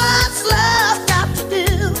 What's love got to do?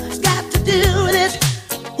 Got to do with it.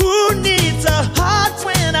 Who needs a heart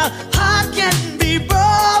when a heart can be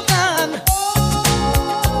broken?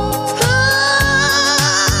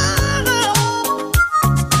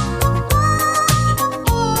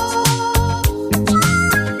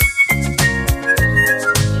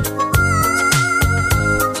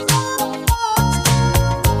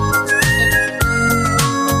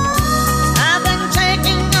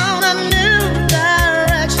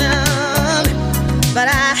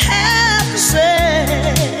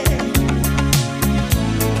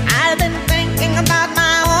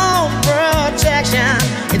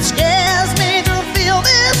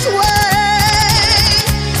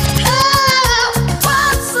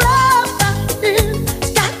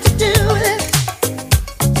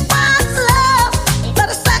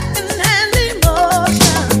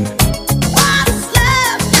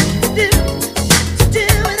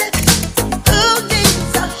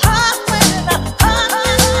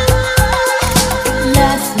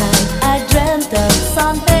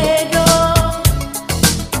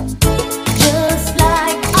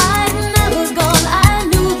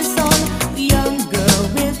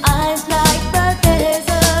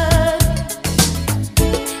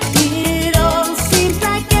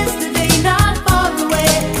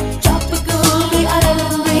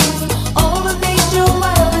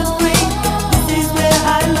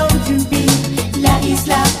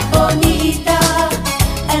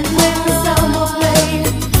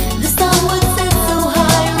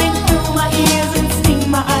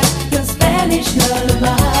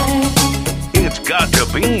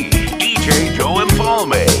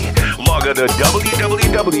 to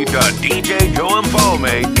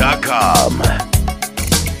www.djjoeinfalme.com.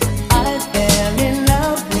 I fell in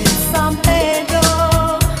love with San Pedro.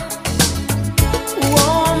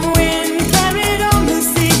 Warm wind carried on the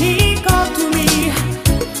sea. He called to me.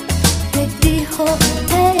 Me dijo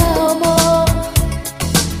te amo.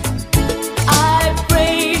 I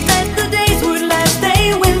prayed that the days would last.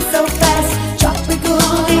 They went so fast. Tropical,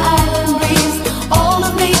 the island breeze, all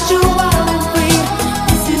of nature wild and free.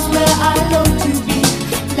 This is where I long to be,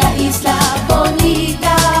 La Isla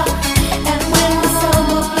Bonita. And when the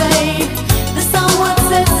summer played, the sun would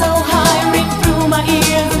set so high, ring through my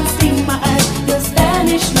ears and sting my eyes, the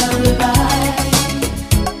Spanish lullaby.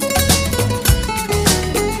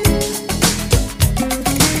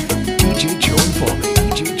 DJ Joe and Falme,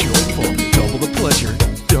 DJ Joe and Falme, double the pleasure,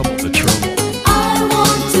 double the trouble. I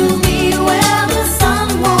want to be where the sun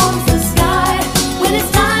warms the sky. When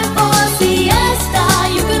it's time for siesta,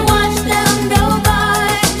 you can watch them go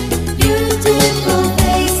by. Beautiful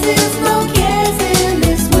faces, no cares in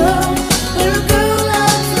this world. Where a girl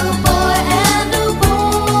loves a boy and a boy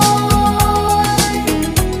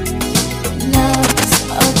loves a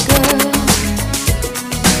girl.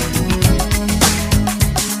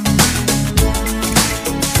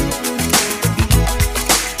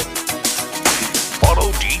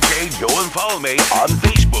 Follow DJ Joe and Falme on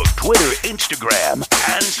Facebook, Twitter, Instagram,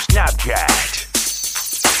 and Snapchat.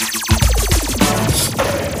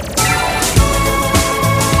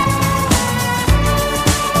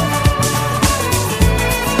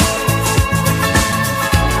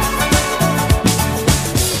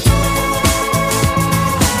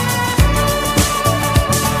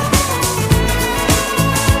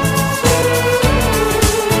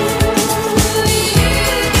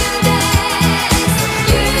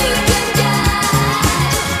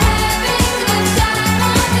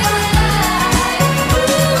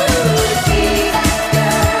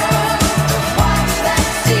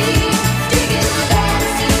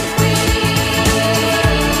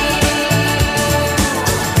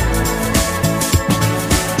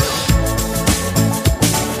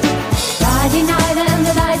 Friday night and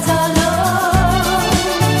the lights are low,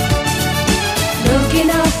 looking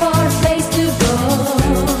out for a place to go,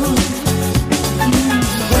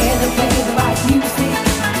 where they play the right music,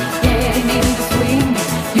 getting in the swing.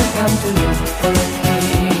 You come to look for a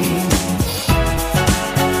king.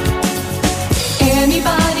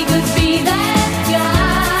 Anybody could be that guy.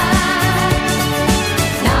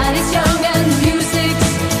 Night is young and the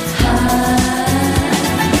music's high,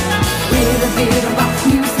 with a bit of rock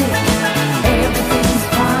music. Everything's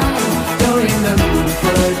fine, you're in the mood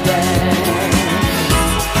for a dance.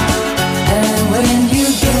 And when you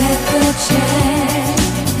get the chance,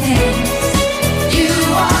 you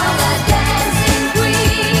are the dancing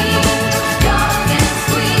queen, young and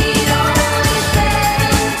sweet, only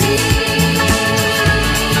 17.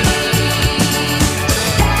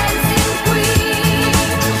 Dancing queen,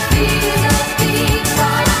 feel the beat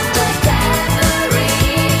from the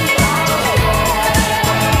tambourine.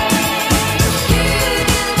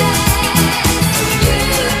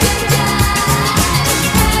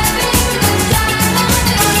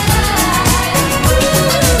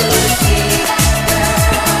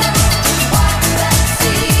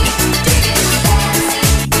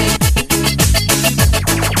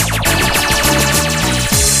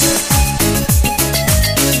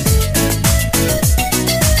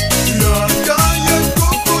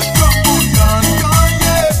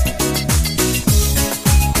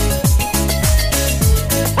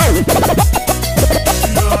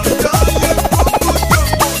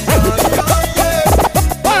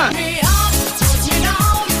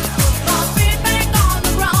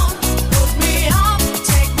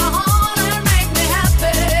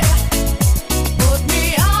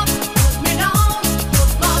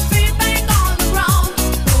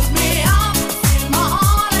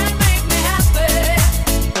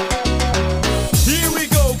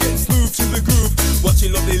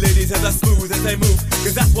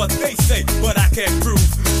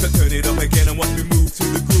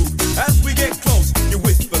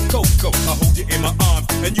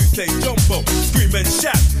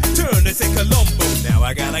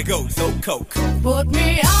 Put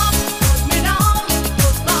me up, put me down,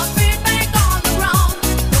 put my feet back on the ground.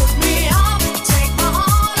 Put me up, take my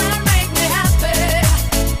heart and make me happy.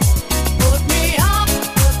 Put me up,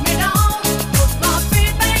 put me down, put my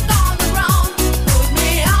feet back on the ground. Put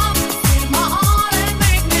me up, feel my heart and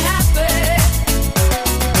make me happy.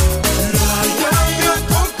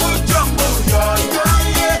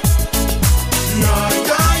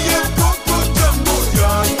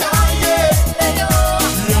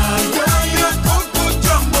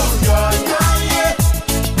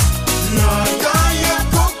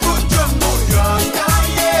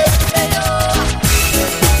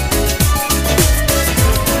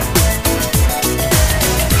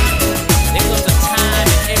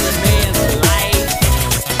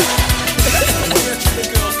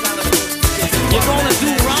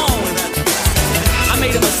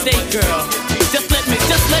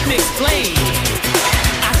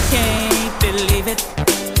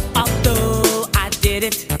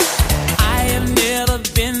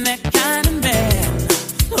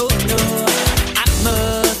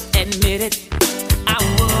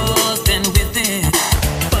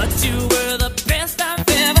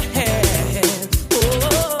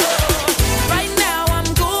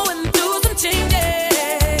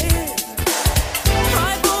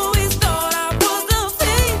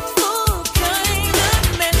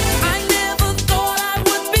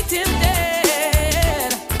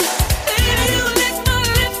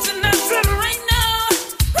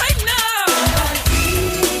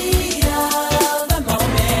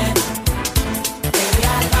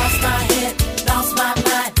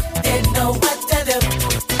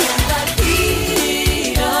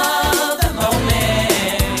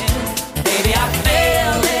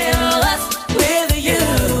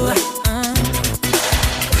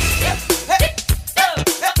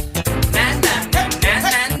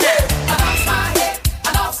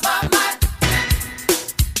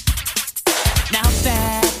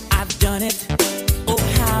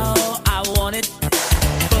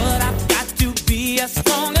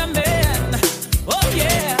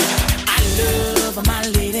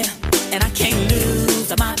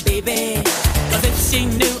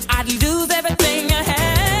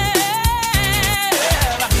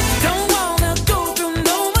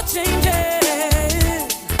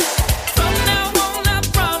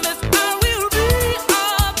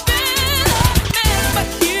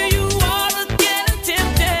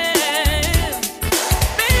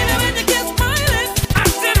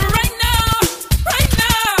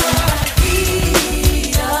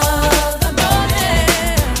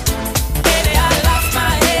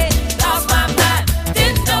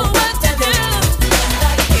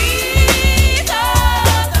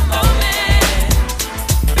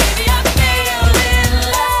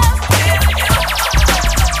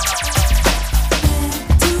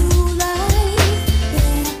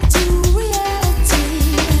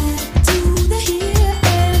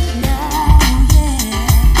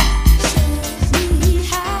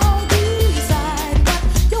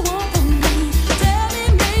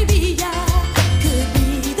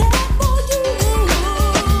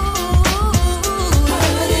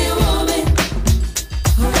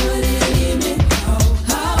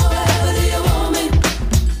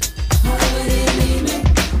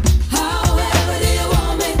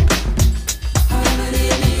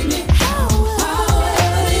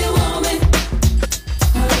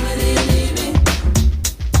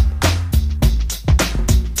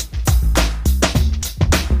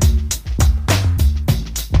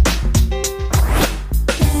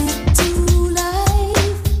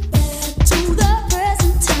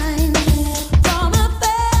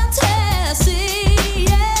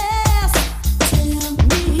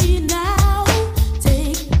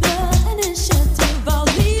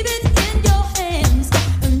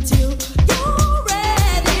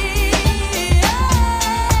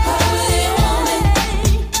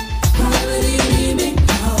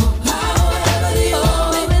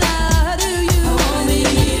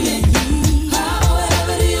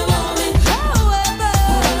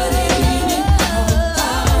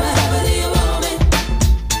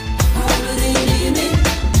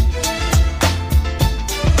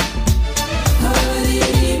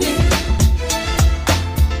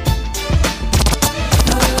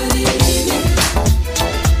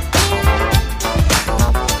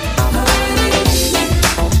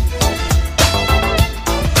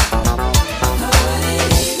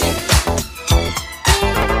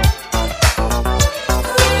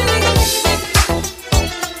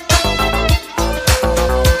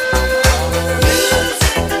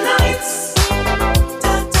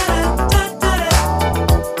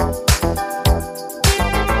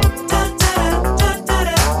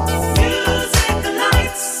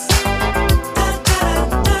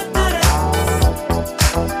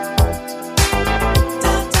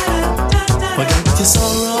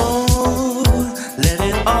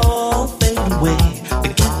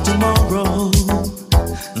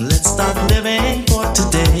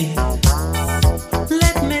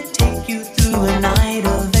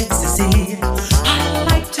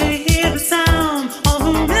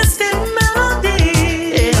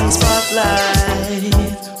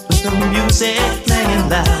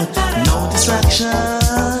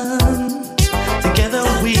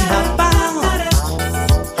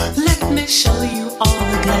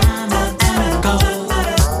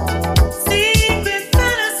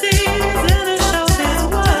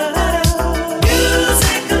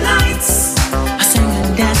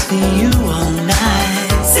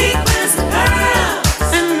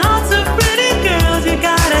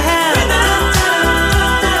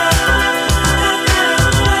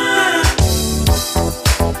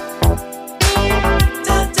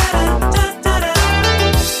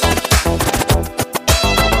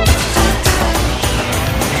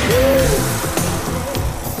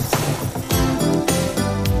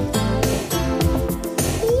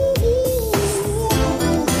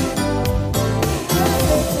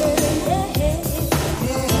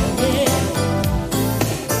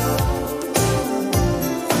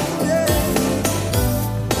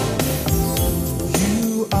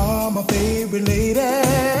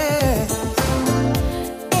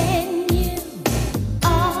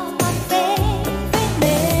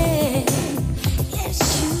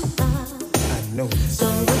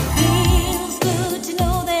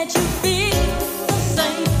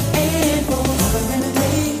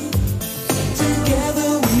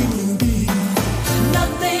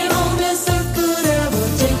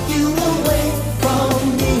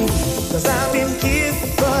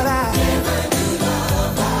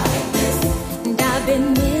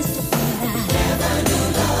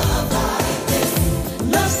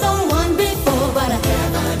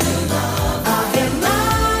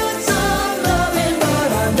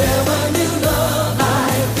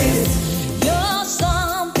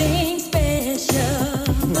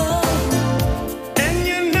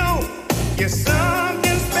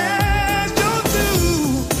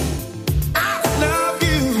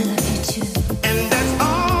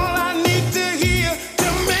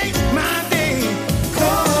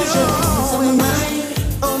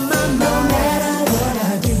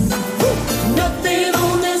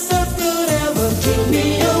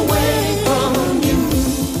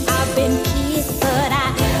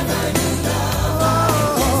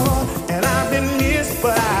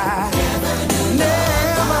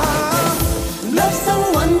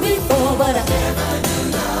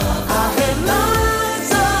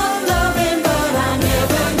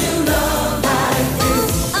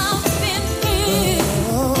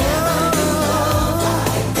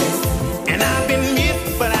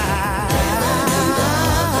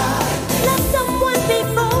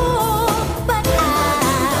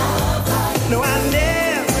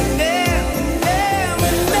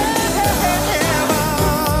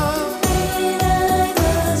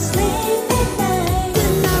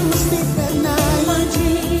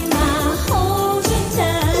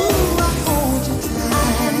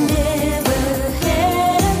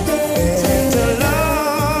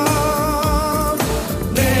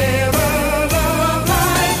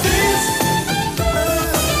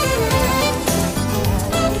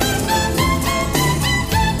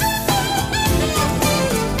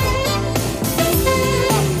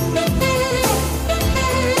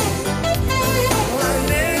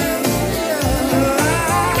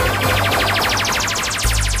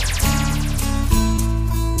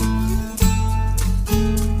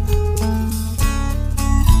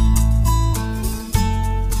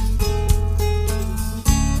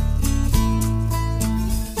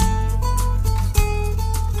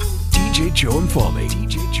 Joe Infalme.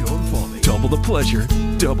 DJ Joe Infalme. Double the pleasure,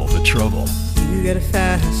 double the trouble. You get a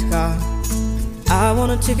fast car. I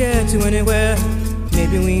want a ticket to anywhere.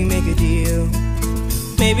 Maybe we make a deal.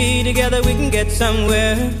 Maybe together we can get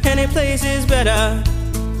somewhere. Any place is better.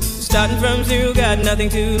 Starting from zero, got nothing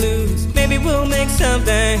to lose. Maybe we'll make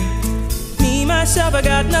something. Me, myself, I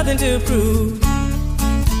got nothing to prove.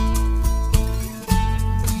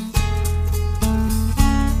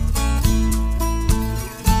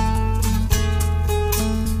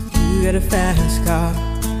 You got a fast car.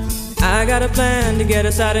 I got a plan to get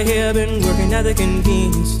us out of here. Been working at the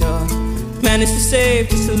convenience store. Managed to save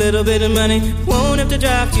just a little bit of money. Won't have to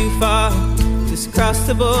drive too far. Just cross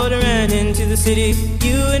the border and into the city.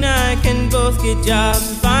 You and I can both get jobs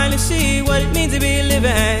and finally see what it means to be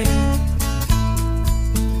living.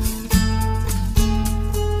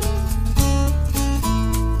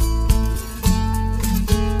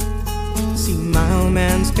 See, my old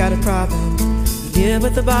man's got a problem. Yeah,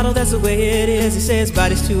 with the bottle, that's the way it is. He says his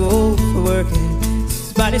body's too old for working.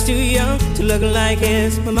 His body's too young to look like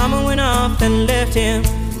his. My mama went off and left him.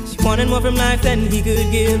 She wanted more from life than he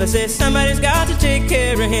could give. I said, somebody's got to take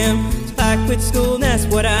care of him. So I quit school and that's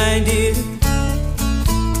what I did.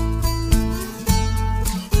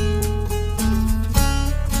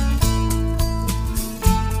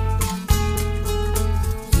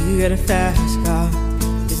 You got a fast car.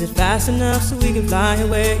 Is it fast enough so we can fly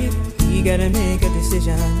away? We gotta make a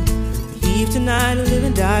decision. Leave tonight or live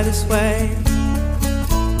and die this way.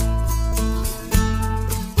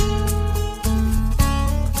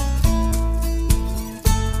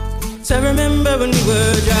 So I remember when we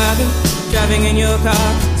were driving in your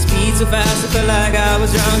car. Speed so fast I felt like I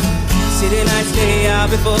was drunk. City lights lay out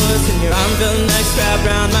before us, and your arm felt nice wrapped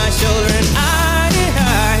around my shoulder. And I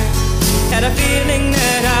had a feeling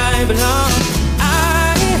that I belonged.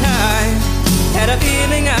 I had a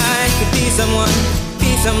feeling I could be someone,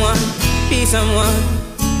 be someone, be someone.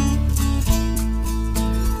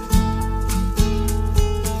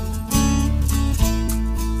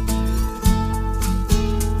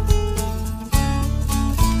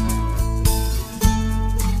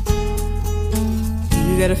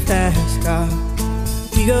 You got a fast car.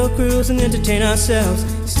 We go cruise and entertain ourselves.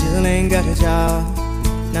 Still ain't got a job.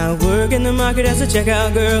 Now work in the market as a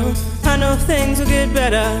checkout girl. I know things will get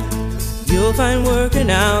better. You'll find work and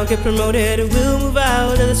I'll get promoted. We'll move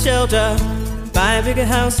out of the shelter, buy a bigger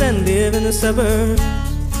house and live in the suburbs.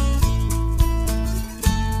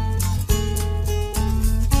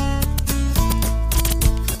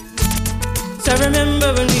 So I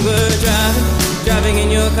remember when we were driving in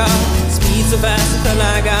your car. Speed so fast it felt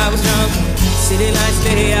like I was drunk. City lights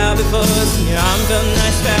lay out before us, and your arm felt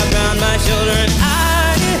nice wrapped around my shoulder. And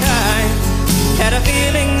I had a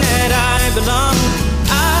feeling that I belonged.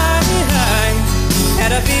 I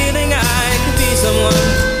had a feeling I could be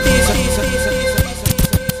someone.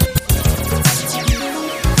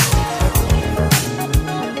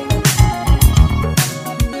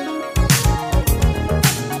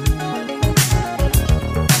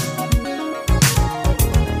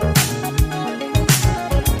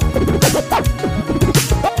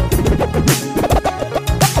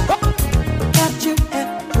 Got you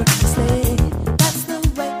effortlessly. That's the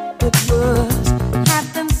way it was.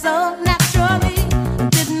 Happened so naturally.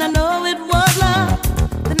 Didn't I know it was love?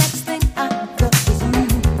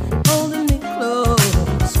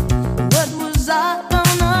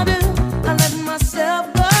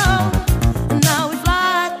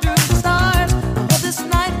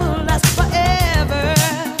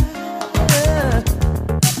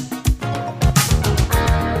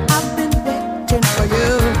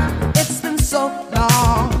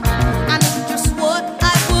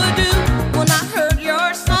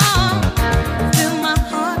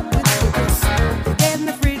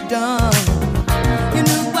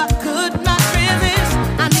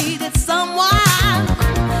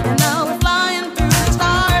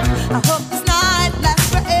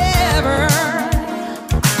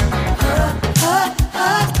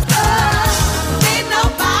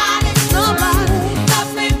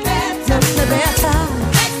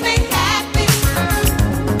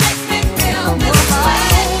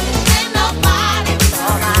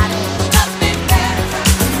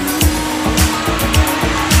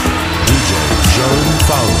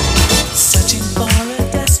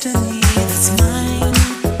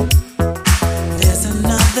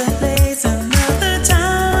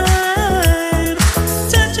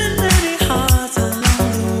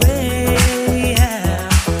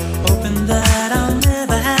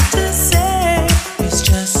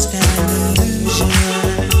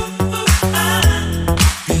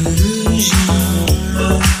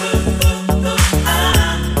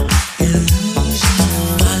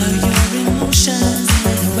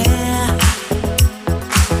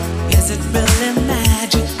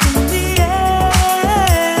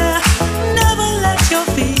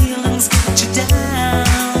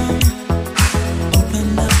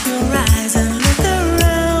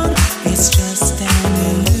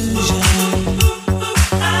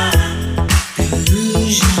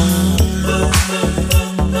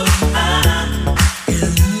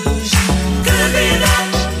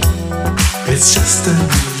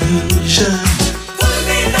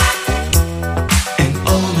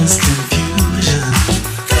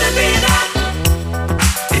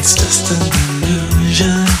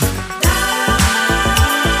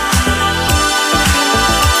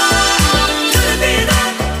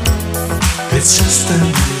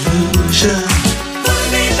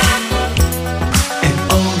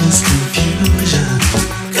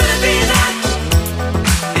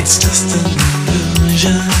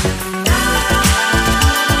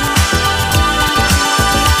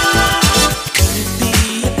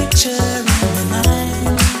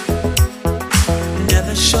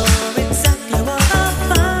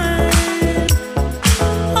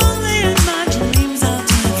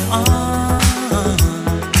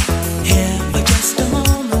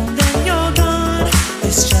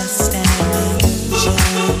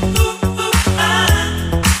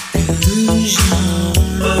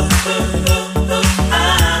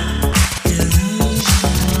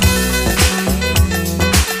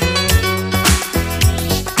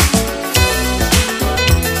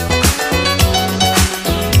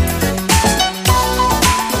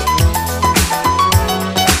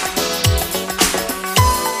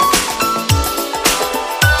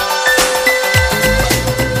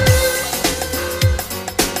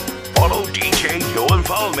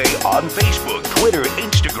 on Facebook, Twitter,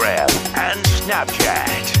 Instagram, and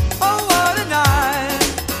Snapchat. Oh, what a night.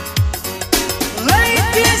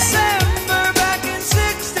 Late December back in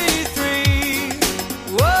 63.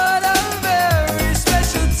 What a very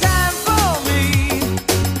special time for me.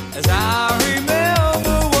 As I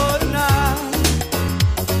remember, what a night.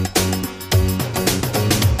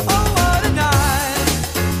 Oh, what a night.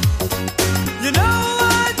 You know,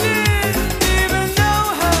 I didn't even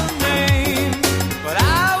know her name, but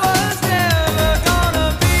I was never gonna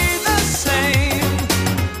be the same.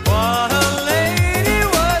 What a lady,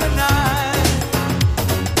 what a night.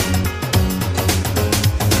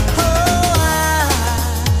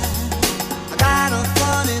 I got a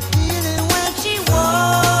funny feeling when she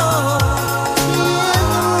walked in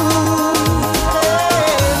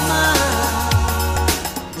mine.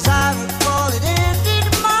 As I recall, it ended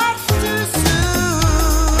much too soon.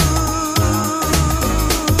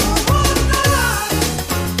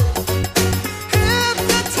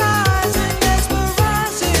 Hypnotizing,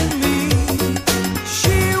 mesmerizing me.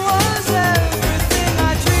 She was everything I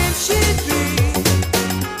dreamed she'd be.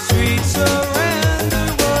 Sweet surrender,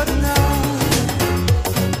 what a night.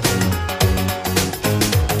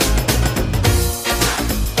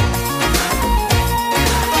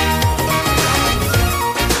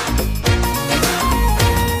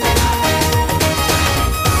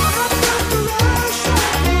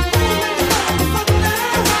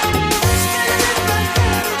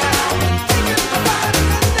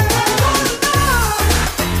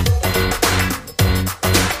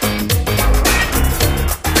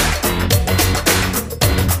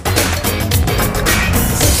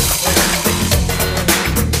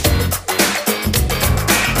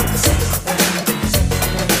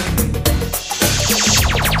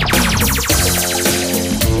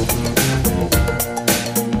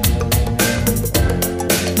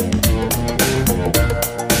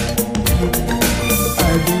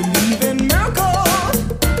 I believe in miracles.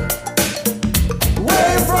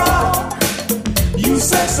 Where you from? You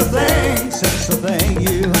sexy thing,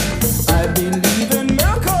 you. I believe in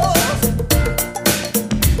miracles.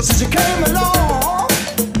 Since you came along,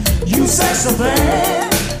 you sexy thing.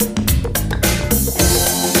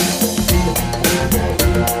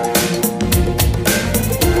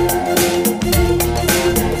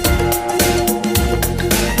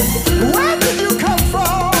 Where did you come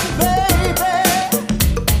from, baby?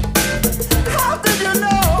 How did you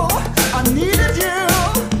know I needed you?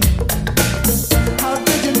 How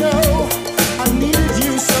did you know I needed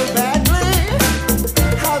you so badly?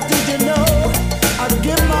 How did you know I'd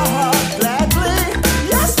give my heart gladly?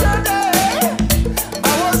 Yesterday, I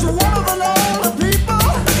was one of the lonely people.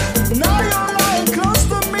 Now you're lying close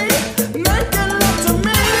to me, making love to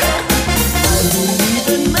me. I believe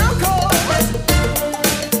in miracles.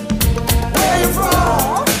 Where you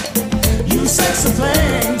from? You sexy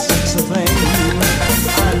thing, sexy thing.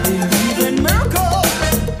 I believe in miracles.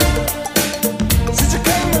 Since you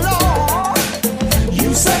came along, you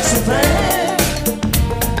sexy thing.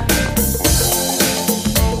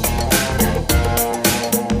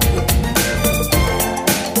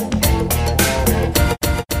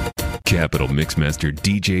 Capital Mixmaster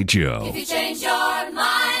DJ Joe. If you change your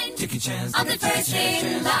mind, Take a chance, I'm the first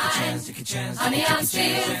in line. Honey, I'm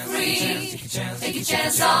still free. Take a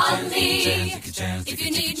chance on me. If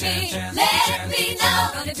you need me, let me know.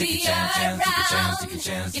 Gonna be around.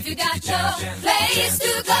 If you got no place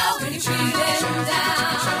to go when you're feeling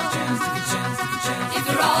down. If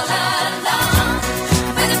you're all alone,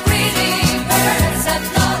 when the pretty birds have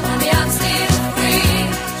flown, honey, I'm still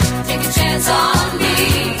free. Take a chance on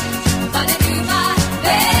me. Gonna do my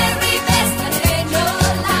very best, and it ain't no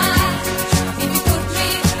lie. If you put me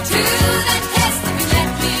to the test, if you let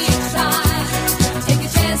me try, take a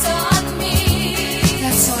chance on me.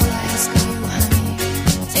 That's all I ask of you, honey.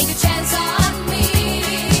 Take a chance on me.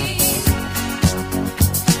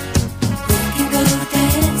 We can go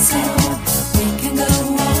dancing, we can go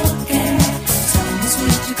walking.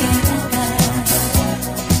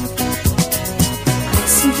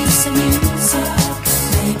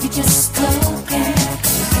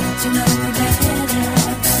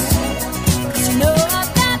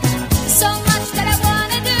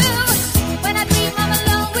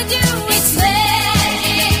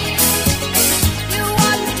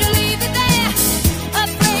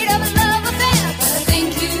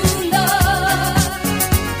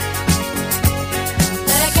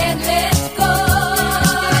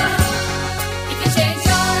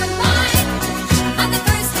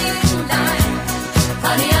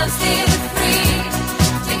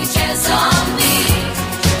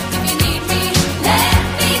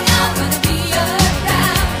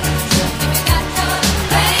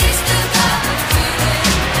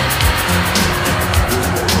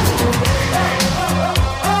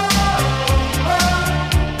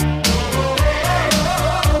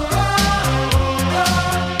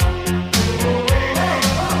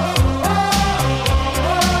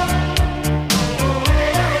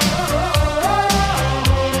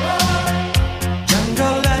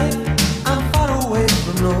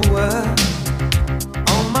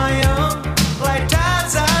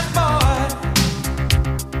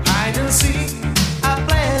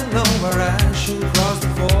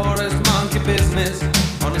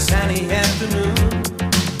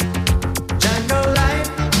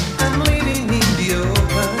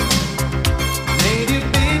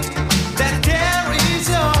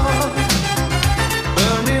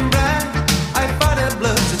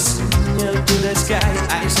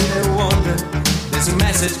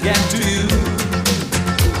 message get to you?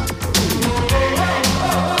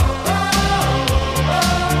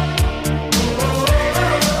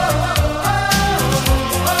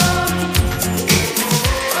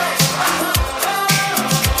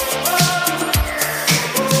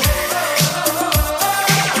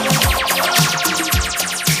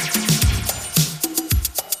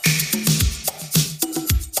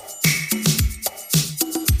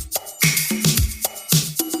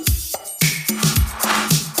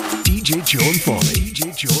 DJ Joe and Falme.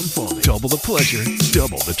 DJ Joe and Falme. Double the pleasure,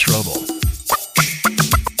 double the trouble.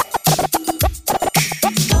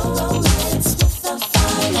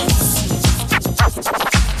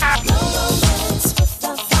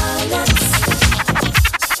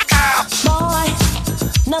 Boy,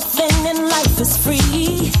 nothing in life is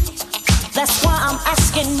free. That's why I'm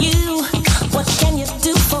asking you, what can you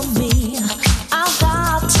do for me? I've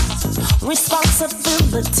got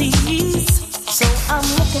responsibilities. So I'm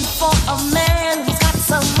looking for a man who's got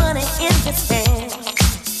some money in his hand.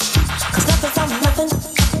 'Cause nothing from nothing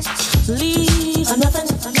leaves nothing.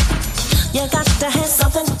 You got to have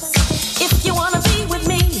something if you wanna be with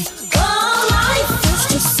me. Oh, life is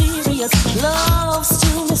too serious, love's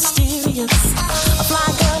too mysterious. A fly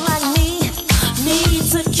girl like me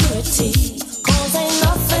needs security. 'Cause ain't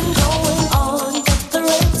nothing going on but the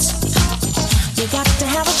rent. You got to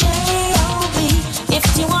have a J.O.B. if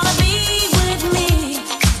you wanna be.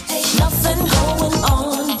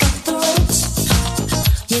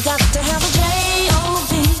 You got to have a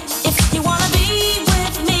J.O.B. if you wanna be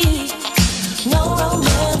with me. No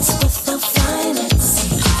romance without finance.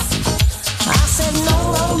 I said no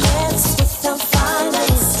romance without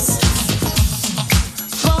finance.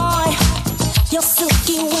 Boy, your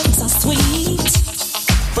silky words are sweet,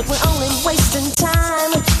 but we're only wasting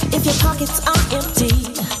time if your pockets are empty.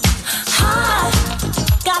 I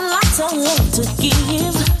got lots of love to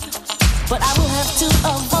give, but I will have to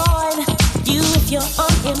avoid you if you're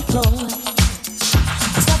unemployed.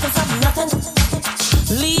 'Cause nothing from nothing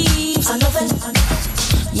leaves nothing.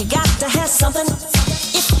 You got to have something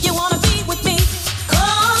if you wanna be with me.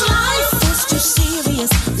 'Cause life is too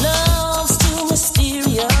serious, love's too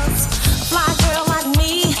mysterious. A fly girl like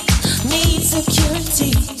me needs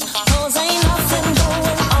security. 'Cause ain't nothing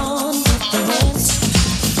going on with the rent.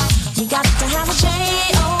 You got to have a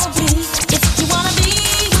J.O.B. if you wanna be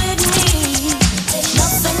with me. Ain't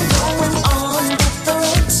nothing going on but the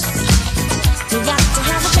rent. You got to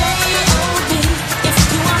have a J.O.B. if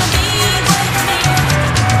you wanna be with me.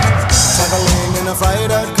 Traveling in a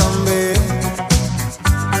fried out Kombi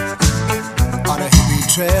on a hippie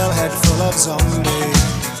trailhead full of zombies.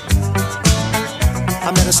 I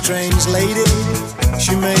met a strange lady,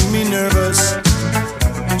 she made me nervous.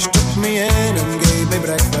 She took me in and gave me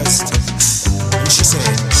breakfast. And she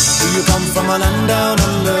said, do you come from a land down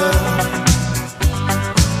under,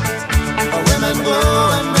 where women go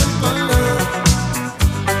and men wonder?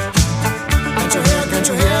 Can't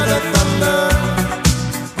you hear the thunder?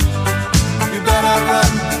 You better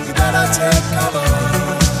run, you better take cover.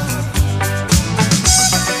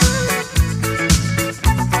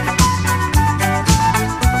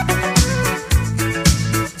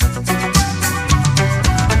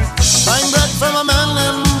 Buying bread from a man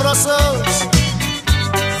in Brussels.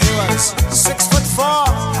 He was 6'4"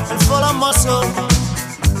 and full of muscle.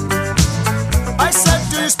 I said,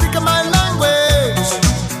 do you speak my language?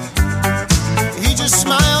 He just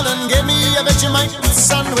smiled and gave me a Vegemite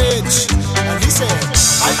sandwich. And he said,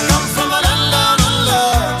 I come from a land down under,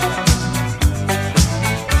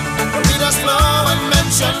 where leaders flow and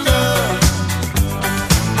mention her.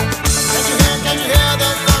 Can you hear the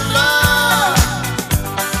thunder?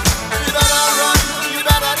 You better run, you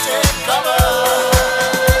better take cover.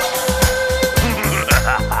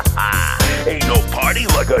 Ain't no party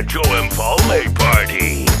like a Joe and Falme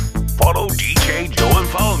party. Follow DJ Joe and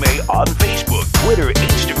Falme on Facebook, Twitter,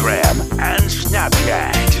 Instagram, and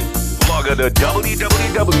Snapchat. Log on to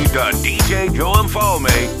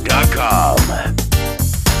www.djjoeandfalme.com.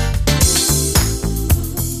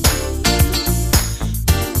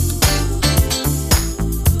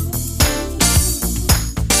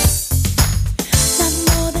 Not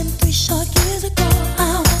more than 3 short years ago, I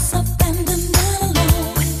was abandoned and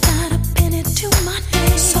alone, without a penny to my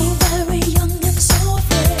name. So very young and so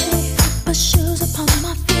afraid, my shoes upon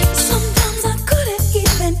my feet. Sometimes I couldn't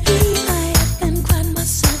even eat. I even cried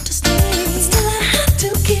myself to sleep. Still I had to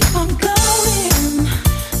keep on going,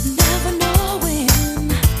 never knowing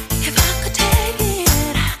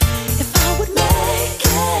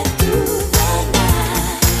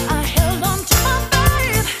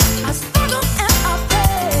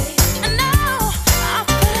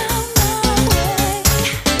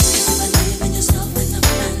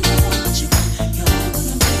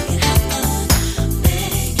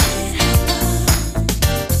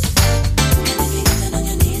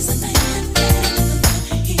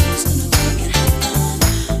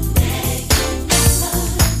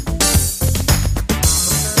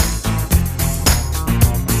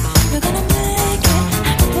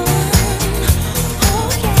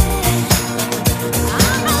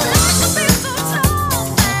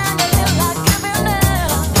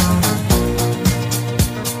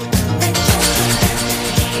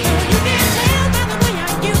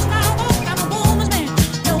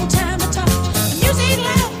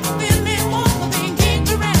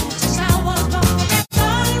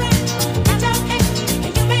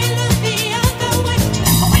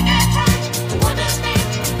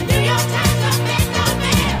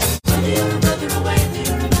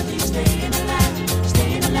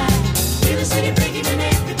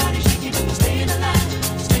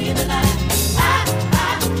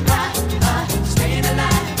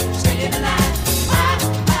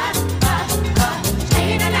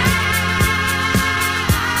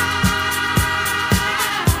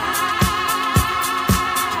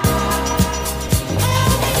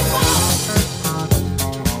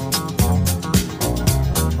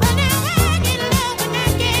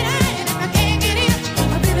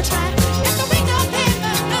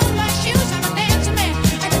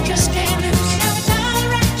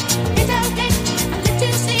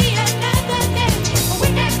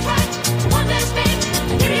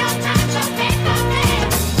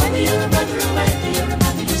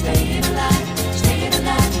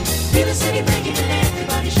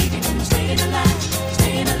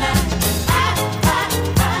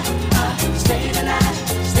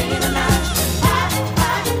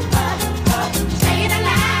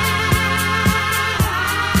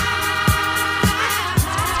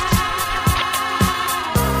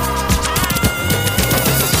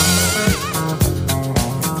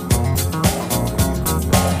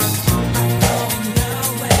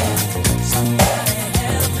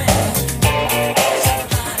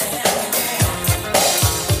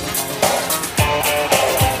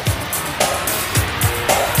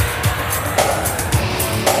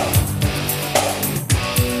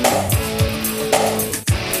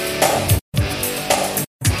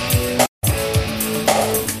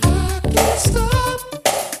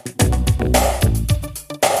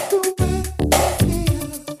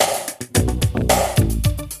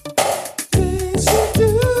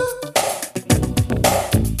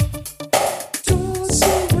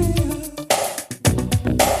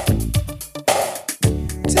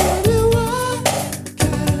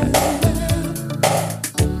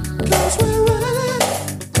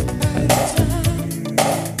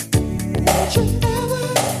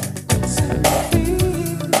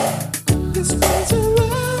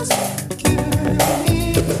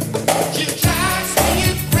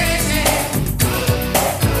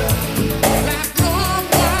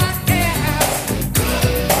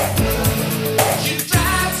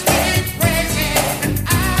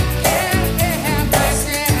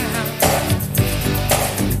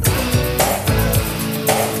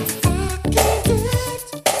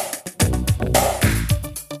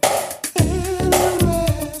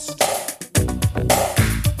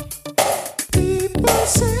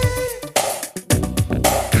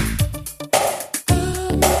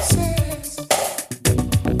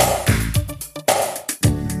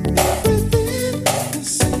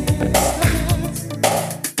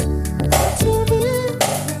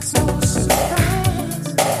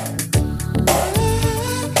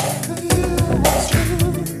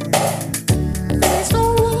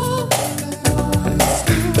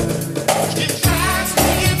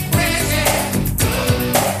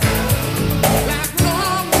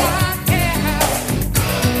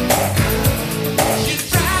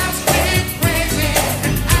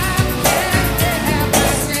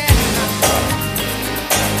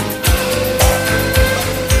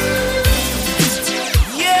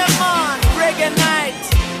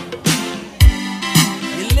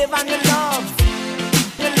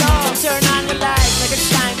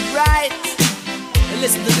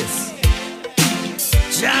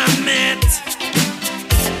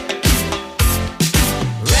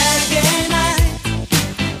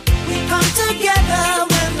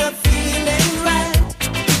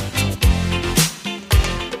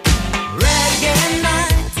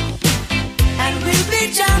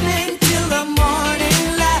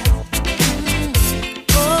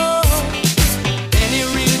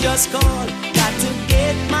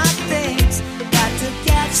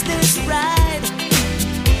finish this ride.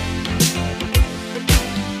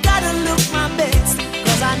 Gotta look my best,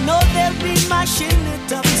 'cause I know they'll be mashing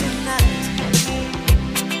it up tonight.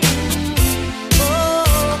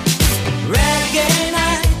 Oh, reggae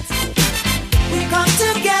night. We come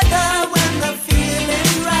together when the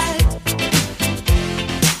feeling right.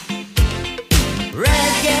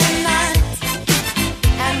 Reggae night.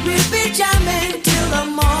 And we'll be jamming till the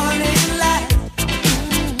morning light.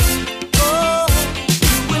 Oh,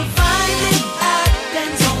 you will find it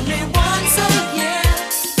happens only once a year.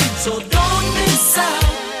 So don't miss out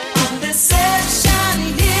on this session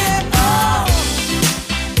here. Oh.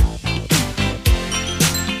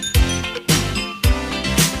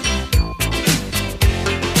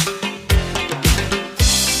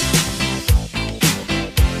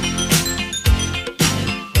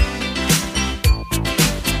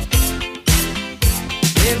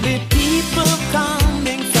 There'll be people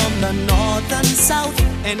coming from the north and south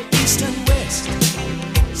and east and west.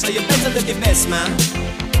 So you better look your best, man.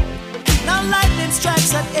 Now lightning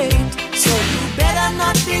strikes at 8, so you better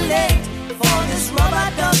not be late for this rubber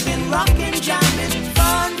dubbing, rockin', jamming,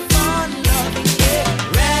 fun, loving, yeah.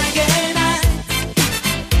 Reggae night.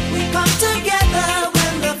 We come together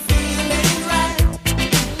when the feeling right.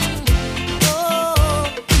 Oh,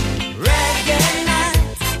 reggae night.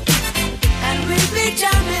 And we'll be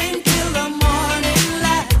jamming till the morning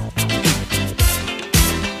light.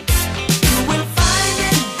 You will find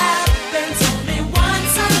it happens only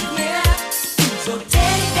once a year. So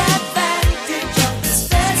take advantage of this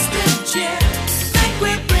festive cheer. Make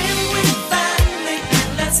we bring with family and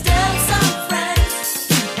let's tell some friends.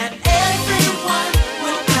 And everyone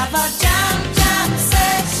will have a jam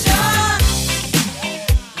session.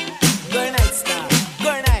 Good night, star.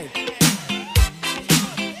 Good night.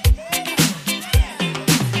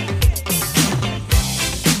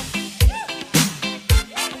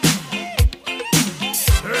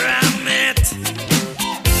 Ram it.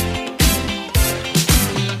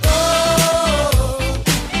 Oh,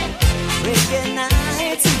 reggae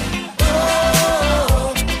night.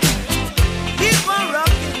 Oh, keep on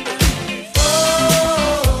rocking. Oh,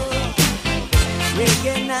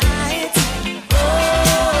 reggae night.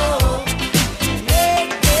 Oh,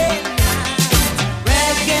 reggae night.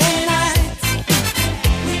 Reggae night.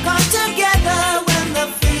 We come together when the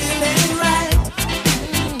feeling right.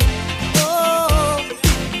 Oh,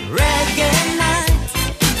 reggae night.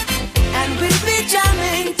 And we'll be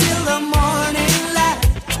jamming till the morning light.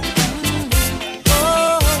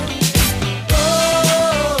 Oh,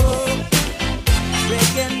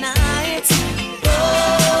 reggae night.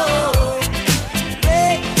 Oh,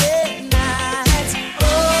 reggae night.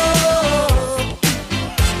 Oh,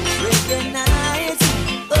 reggae night.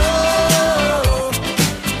 Oh,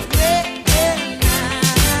 reggae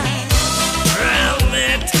night. Ram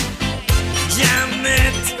it, jam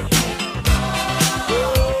it.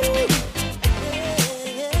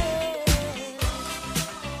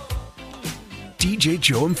 DJ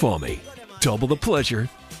Joe Infalme. Double the pleasure,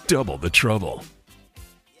 double the trouble.